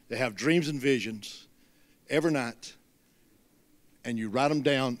that have dreams and visions every night, and you write them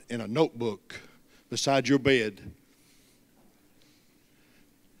down in a notebook beside your bed.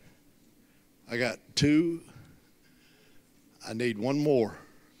 I got 2. I need 1 more.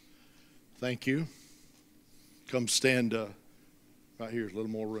 Thank you. Come stand right here. There's a little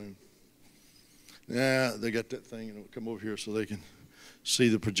more room. Yeah, they got that thing. And come over here so they can see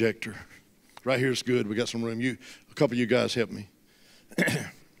the projector. Right here is good. We got some room. A couple of you guys help me.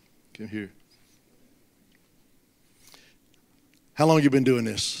 Come here. How long have you been doing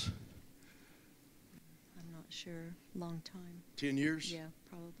this? I'm not sure. Long time. 10 years? Yeah,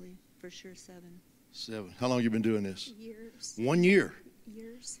 probably. For sure 7. 7. How long have you been doing this? Years. 1 year?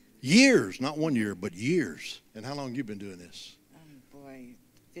 Years. Years, not 1 year, but years. And how long have you been doing this? Boy,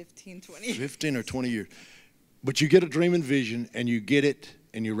 15, 20. 15 or 20 years. But you get a dream and vision, and you get it,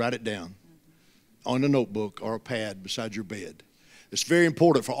 and you write it down on a notebook or a pad beside your bed. It's very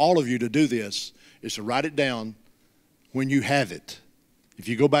important for all of you to do this, is to write it down when you have it. If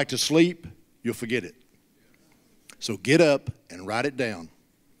you go back to sleep, you'll forget it. So get up and write it down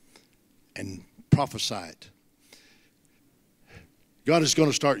and prophesy it. God is going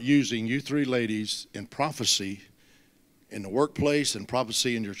to start using you 3 ladies in prophecy in the workplace and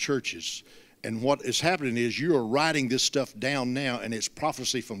prophecy in your churches. And what is happening is you are writing this stuff down now, and it's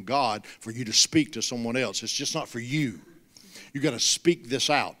prophecy from God for you to speak to someone else. It's just not for you. You got to speak this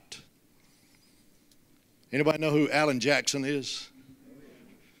out. Anybody know who Alan Jackson is?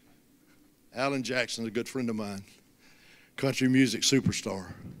 Alan Jackson is a good friend of mine. Country music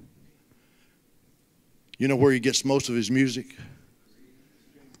superstar. You know where he gets most of his music?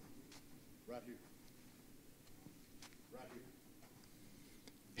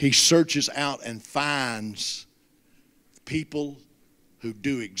 He searches out and finds people who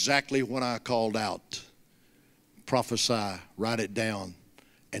do exactly what I called out. Prophesy, write it down,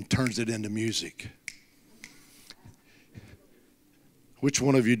 and turns it into music. Which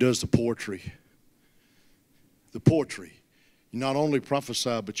one of you does the poetry? The poetry. You not only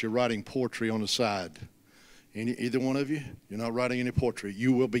prophesy, but you're writing poetry on the side. Either one of you? You're not writing any poetry.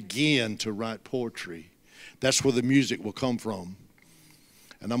 You will begin to write poetry. That's where the music will come from.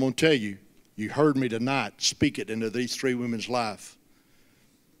 And I'm going to tell you, you heard me tonight speak it into these 3 women's life.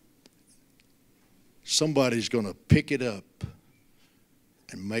 Somebody's going to pick it up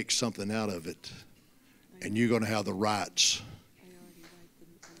and make something out of it. And you're going to have the rights.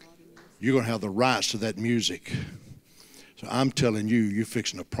 You're going to have the rights to that music. So I'm telling you, you're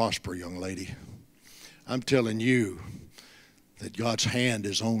fixing to prosper, young lady. I'm telling you that God's hand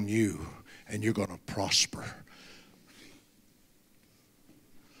is on you, and you're going to prosper.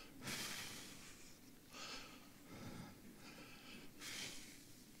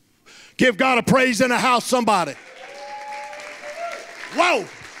 Give God a praise in the house, somebody. Whoa.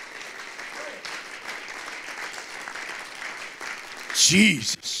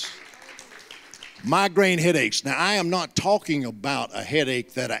 Jesus. Migraine headaches. Now, I am not talking about a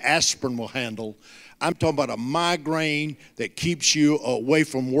headache that an aspirin will handle. I'm talking about a migraine that keeps you away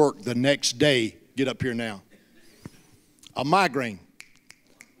from work the next day. Get up here now. A migraine.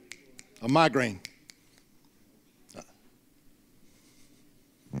 A migraine.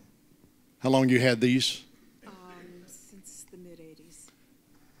 How long you had these? Since the mid-'80s.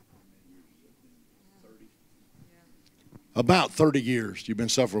 30. About 30 years you've been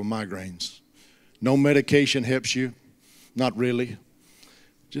suffering with migraines. No medication helps you. Not really.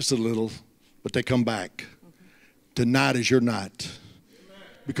 Just a little. But they come back. Tonight is your night.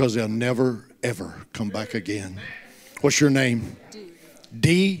 Because they'll never, ever come back again. What's your name?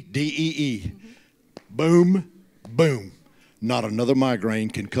 D. D-E-E. Boom, boom. Not another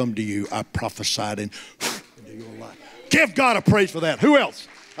migraine can come to you. I prophesied into your life. Give God a praise for that. Who else?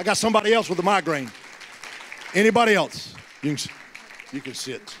 I got somebody else with a migraine. Anybody else? You can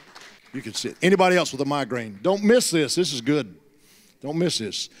sit. You can sit. Anybody else with a migraine? Don't miss this. This is good. Don't miss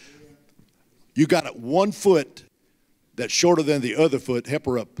this. You got one foot that's shorter than the other foot. Help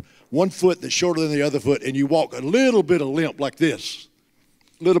her up. One foot that's shorter than the other foot, and you walk a little bit of limp like this.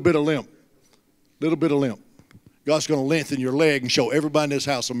 Little bit of limp. Little bit of limp. God's going to lengthen your leg and show everybody in this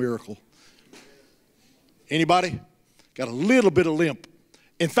house a miracle. Anybody? Got a little bit of limp.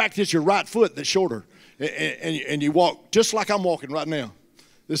 In fact, it's your right foot that's shorter. And you walk just like I'm walking right now.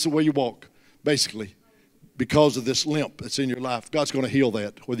 This is the way you walk, basically, because of this limp that's in your life. God's going to heal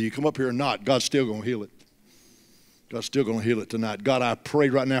that. Whether you come up here or not, God's still going to heal it. God's still going to heal it tonight. God, I pray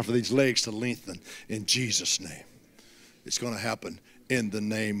right now for these legs to lengthen in Jesus' name. It's going to happen in the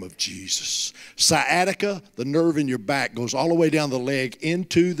name of Jesus. Sciatica, the nerve in your back, goes all the way down the leg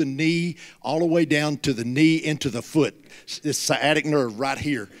into the knee, all the way down to the knee into the foot. This sciatic nerve right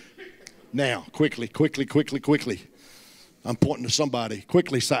here. Now, quickly, quickly, quickly, quickly. I'm pointing to somebody.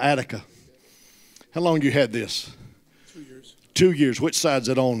 Quickly, sciatica. How long you had this? 2 years. 2 years. Which side's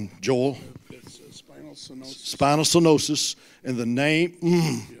it on, Joel? It's spinal stenosis. Spinal stenosis. In the name,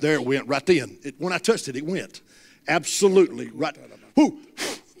 there it went right then. When I touched it, it went. Absolutely. Right. Whoo.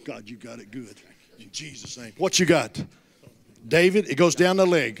 God, you got it good. In Jesus' name. What you got? David, it goes down the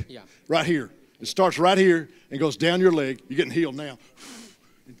leg. Yeah. Right here. It starts right here and goes down your leg. You're getting healed now.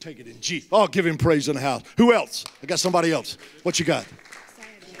 And take it in Jesus. Oh, give him praise in the house. Who else? I got somebody else. What you got?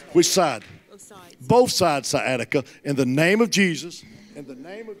 Which side? Both sides. Both sides, sciatica. In the name of Jesus. In the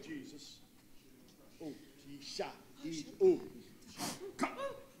name of Jesus. Oh,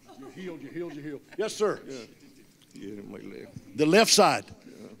 you're healed, you're healed, you're healed. Yes, sir. Yeah, my leg. The left side.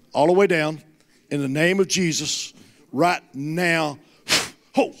 All the way down. In the name of Jesus. Right now.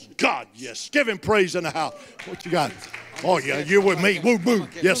 Oh, God, yes. Give him praise in the house. What you got? Oh, yeah, you're with me. Woo, woo.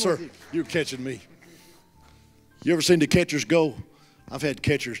 Yes, sir. You're catching me. You ever seen the catchers go? I've had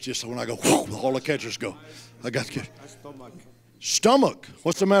catchers just when I go, whoo, all the catchers go. I got catchers. Stomach. Stomach.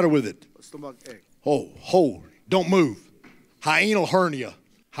 What's the matter with it? Stomach ache. Oh, hold. Don't move. Hiatal hernia.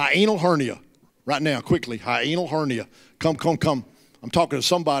 Hiatal hernia. Right now, quickly. Hiatal hernia. Come, come, come. I'm talking to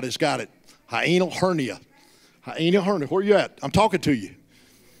somebody that's got it. Hiatal hernia. Hiatal hernia. Where you at? I'm talking to you.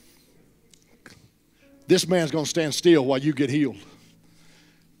 This man's going to stand still while you get healed.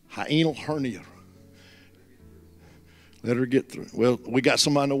 Hiatal hernia. Let her get through. Well, we got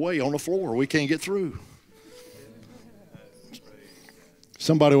somebody in the way on the floor. We can't get through.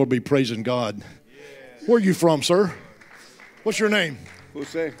 Somebody will be praising God. Where are you from, sir? What's your name?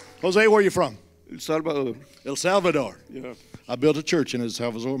 Jose. Jose, where are you from? El Salvador. El Salvador. Yeah. I built a church in El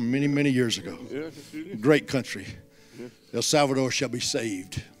Salvador many, many years ago. Yeah. Really? Great country. El Salvador shall be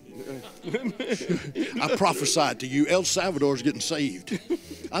saved. I prophesied to you, El Salvador is getting saved.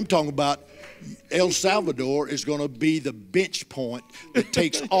 I'm talking about El Salvador is going to be the bench point that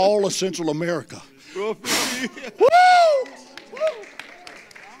takes all of Central America. Woo!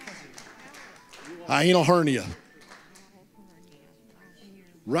 Hiatal hernia.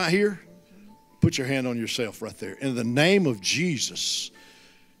 Right here. Put your hand on yourself right there. In the name of Jesus,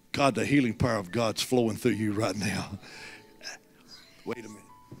 God, the healing power of God's flowing through you right now. Wait a minute.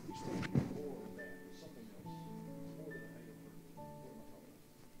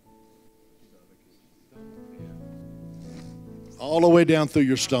 All the way down through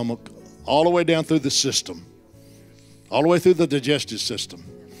your stomach, all the way down through the system, all the way through the digestive system.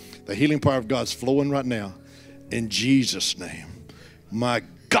 The healing power of God's flowing right now in Jesus' name. My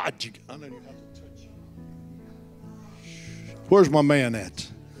God, I don't even have to touch you. Where's my man at?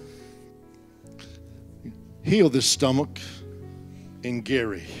 Heal this stomach in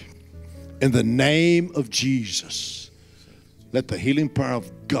Gary. In the name of Jesus. Let the healing power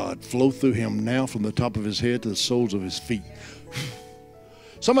of God flow through him now from the top of his head to the soles of his feet.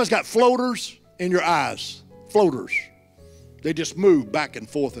 Somebody's got floaters in your eyes. Floaters. They just move back and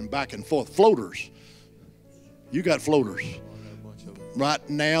forth and back and forth. Floaters. You got floaters. Right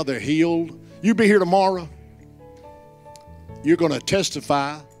now they're healed. You be here tomorrow. You're going to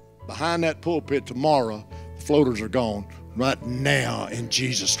testify behind that pulpit tomorrow. The floaters are gone right now in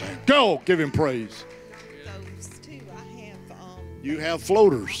Jesus' name. Go, give him praise. Those two I have. You have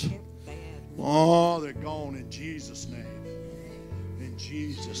floaters. I have bad. Oh, they're gone in Jesus' name. In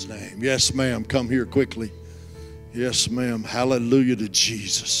Jesus' name. Yes, ma'am. Come here quickly. Yes, ma'am. Hallelujah to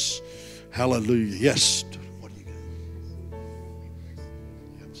Jesus. Hallelujah. Yes. What do you got?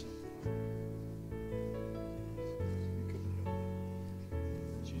 You have something? You come and help.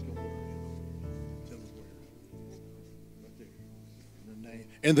 She's going to work. Tell us where. Right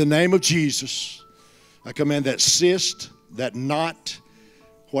there. In the name of Jesus, I command that cyst, that knot,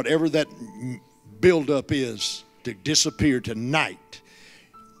 whatever that buildup is, to disappear tonight.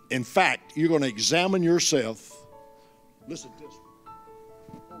 In fact, you're going to examine yourself. Listen to this.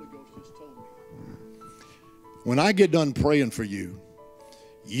 Holy Ghost just told me. When I get done praying for you,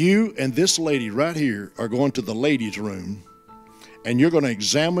 you and this lady right here are going to the ladies' room, and you're going to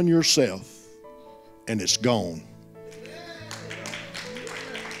examine yourself, and it's gone.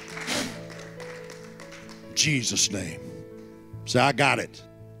 In Jesus' name. Say, I got it.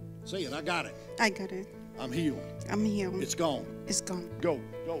 Say it, I got it. I got it. I'm healed. I'm healed. It's gone. It's gone. Go,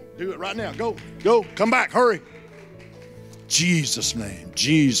 go, do it right now. Go, go, come back, hurry. Jesus' name,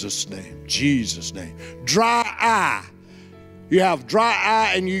 Jesus' name, Jesus' name. Dry eye. You have dry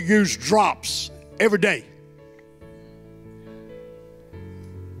eye and you use drops every day.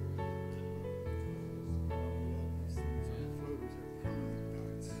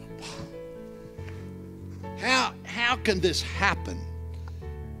 How can this happen?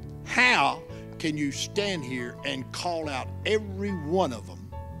 How can you stand here and call out every one of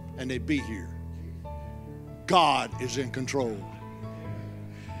them and they'd be here? God is in control.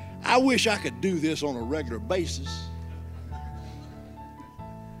 I wish I could do this on a regular basis.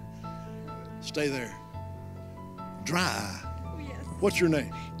 Stay there. Dry eye. Oh, yes. What's your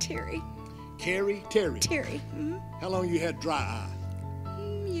name? Terry. Carrie? Terry. Terry. Mm-hmm. How long you had dry eye?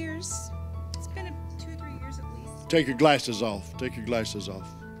 Years. It's been 2 or 3 years at least. Take your glasses off. Take your glasses off.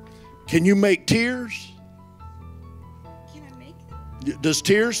 Can you make tears? Can I make them? Does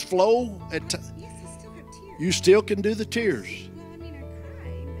tears flow at times? Yes, I still have tears. You still can do the tears. Well, I mean, I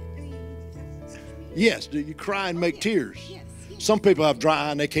cry, but I mean, that's what you mean. Yes, do you cry and make tears? Yes, yes. Some people have dry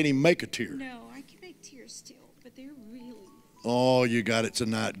eye and they can't even make a tear. No, I can make tears still, but they're really. Oh, you got it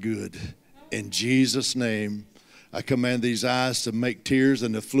tonight. Good. In Jesus' name, I command these eyes to make tears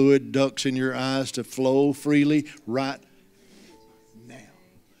and the fluid ducts in your eyes to flow freely right now.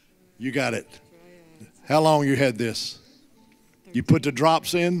 You got it. How long you had this? You put the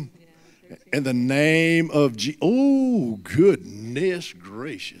drops in the name of Jesus. Oh, goodness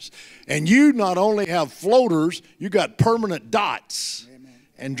gracious. And you not only have floaters, you got permanent dots.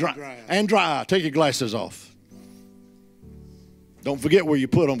 And dry eye. Take your glasses off. Don't forget where you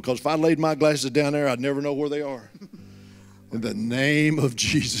put them, because if I laid my glasses down there, I'd never know where they are. In the name of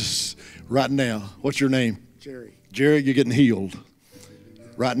Jesus, right now. What's your name? Jerry. Jerry, you're getting healed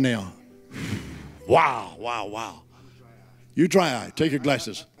right now. Wow, wow, wow. You dry eye. Take your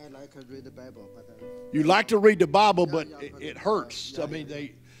glasses. I like to read the Bible, but You like to read the Bible, but it hurts. I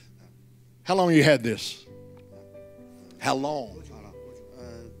mean, how long you had this? How long?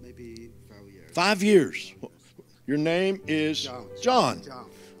 maybe 5 years. 5 years. Your name is John.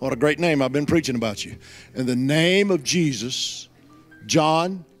 What a great name. I've been preaching about you. In the name of Jesus,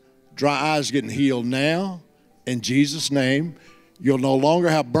 John, dry eyes getting healed now. In Jesus' name, you'll no longer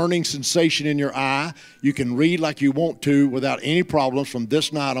have burning sensation in your eye. You can read like you want to without any problems from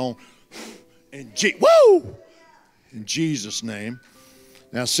this night on. Woo! In Jesus' name.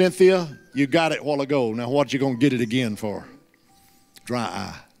 Now, Cynthia, you got it a while ago. Now, what you going to get it again for? Dry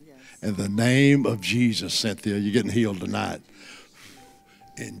eye. In the name of Jesus, Cynthia, you're getting healed tonight.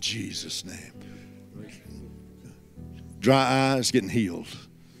 In Jesus' name. Dry eyes getting healed.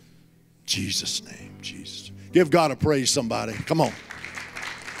 Jesus' name, Jesus. Give God a praise, somebody. Come on.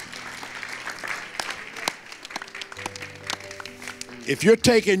 If you're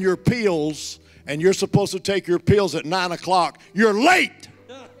taking your pills and you're supposed to take your pills at 9 o'clock, you're late.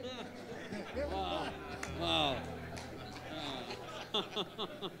 Wow.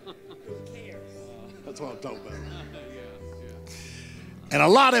 That's what I'm talking about. And a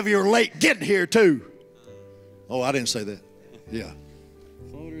lot of you are late getting here too. Oh, I didn't say that. Yeah.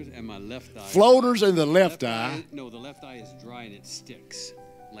 Floaters and my left eye. Floaters in the left eye. No, the left eye is dry and it sticks.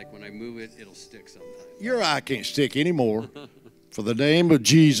 Like when I move it, it'll stick sometimes. Your eye can't stick anymore. For the name of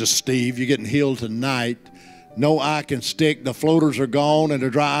Jesus, Steve, you're getting healed tonight. No eye can stick. The floaters are gone and the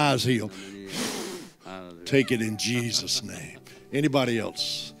dry eye's healed. Take it in Jesus' name. Anybody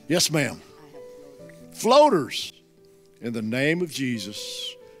else? Yes, ma'am. Floaters. In the name of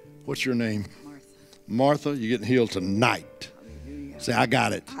Jesus. What's your name? Martha. Martha, you're getting healed tonight. Hallelujah. Say, I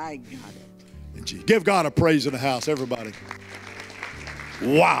got it. I got it. In Jesus. Give God a praise in the house, everybody.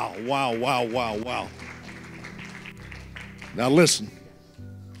 Wow, wow, wow, wow, wow. Now listen.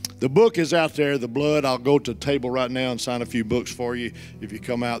 The book is out there, The Blood. I'll go to the table right now and sign a few books for you. If you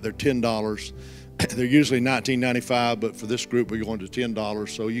come out, they're $10. They're usually $19.95, but for this group, we're going to $10,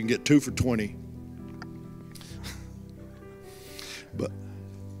 so you can get 2 for $20. But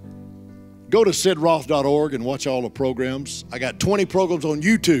go to sidroth.org and watch all the programs. I got 20 programs on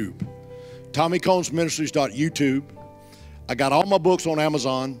YouTube. TommyConesMinistries.YouTube. I got all my books on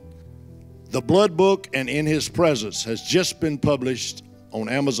Amazon. The Blood Book and In His Presence has just been published on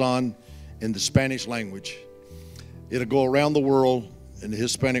Amazon in the Spanish language. It'll go around the world, in the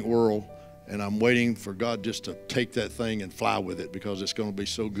Hispanic world, and I'm waiting for God just to take that thing and fly with it because it's going to be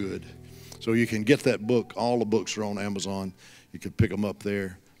so good. So you can get that book. All the books are on Amazon. You can pick them up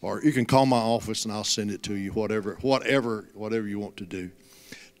there. Or you can call my office and I'll send it to you, whatever you want to do.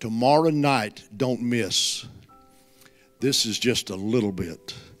 Tomorrow night, don't miss. This is just a little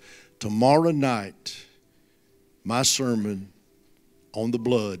bit. Tomorrow night, my sermon on the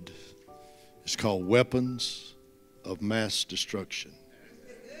blood is called Weapons of Mass Destruction.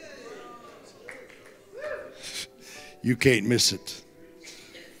 You can't miss it.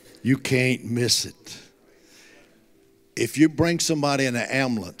 You can't miss it. If you bring somebody in an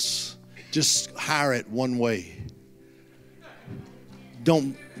ambulance, just hire it one way.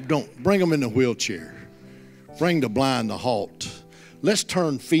 Don't bring them in a wheelchair. Bring the blind to halt. Let's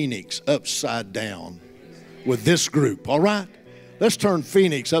turn Phoenix upside down with this group, all right? Let's turn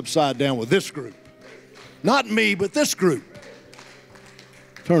Phoenix upside down with this group. Not me, but this group.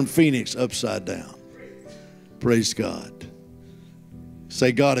 Turn Phoenix upside down. Praise God.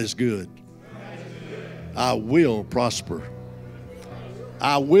 Say, God is good. I will prosper.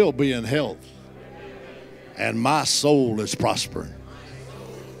 I will be in health. And my soul is prospering.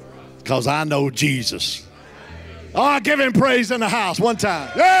 Because I know Jesus. Oh, give him praise in the house one time.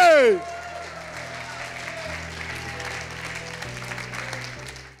 Hey!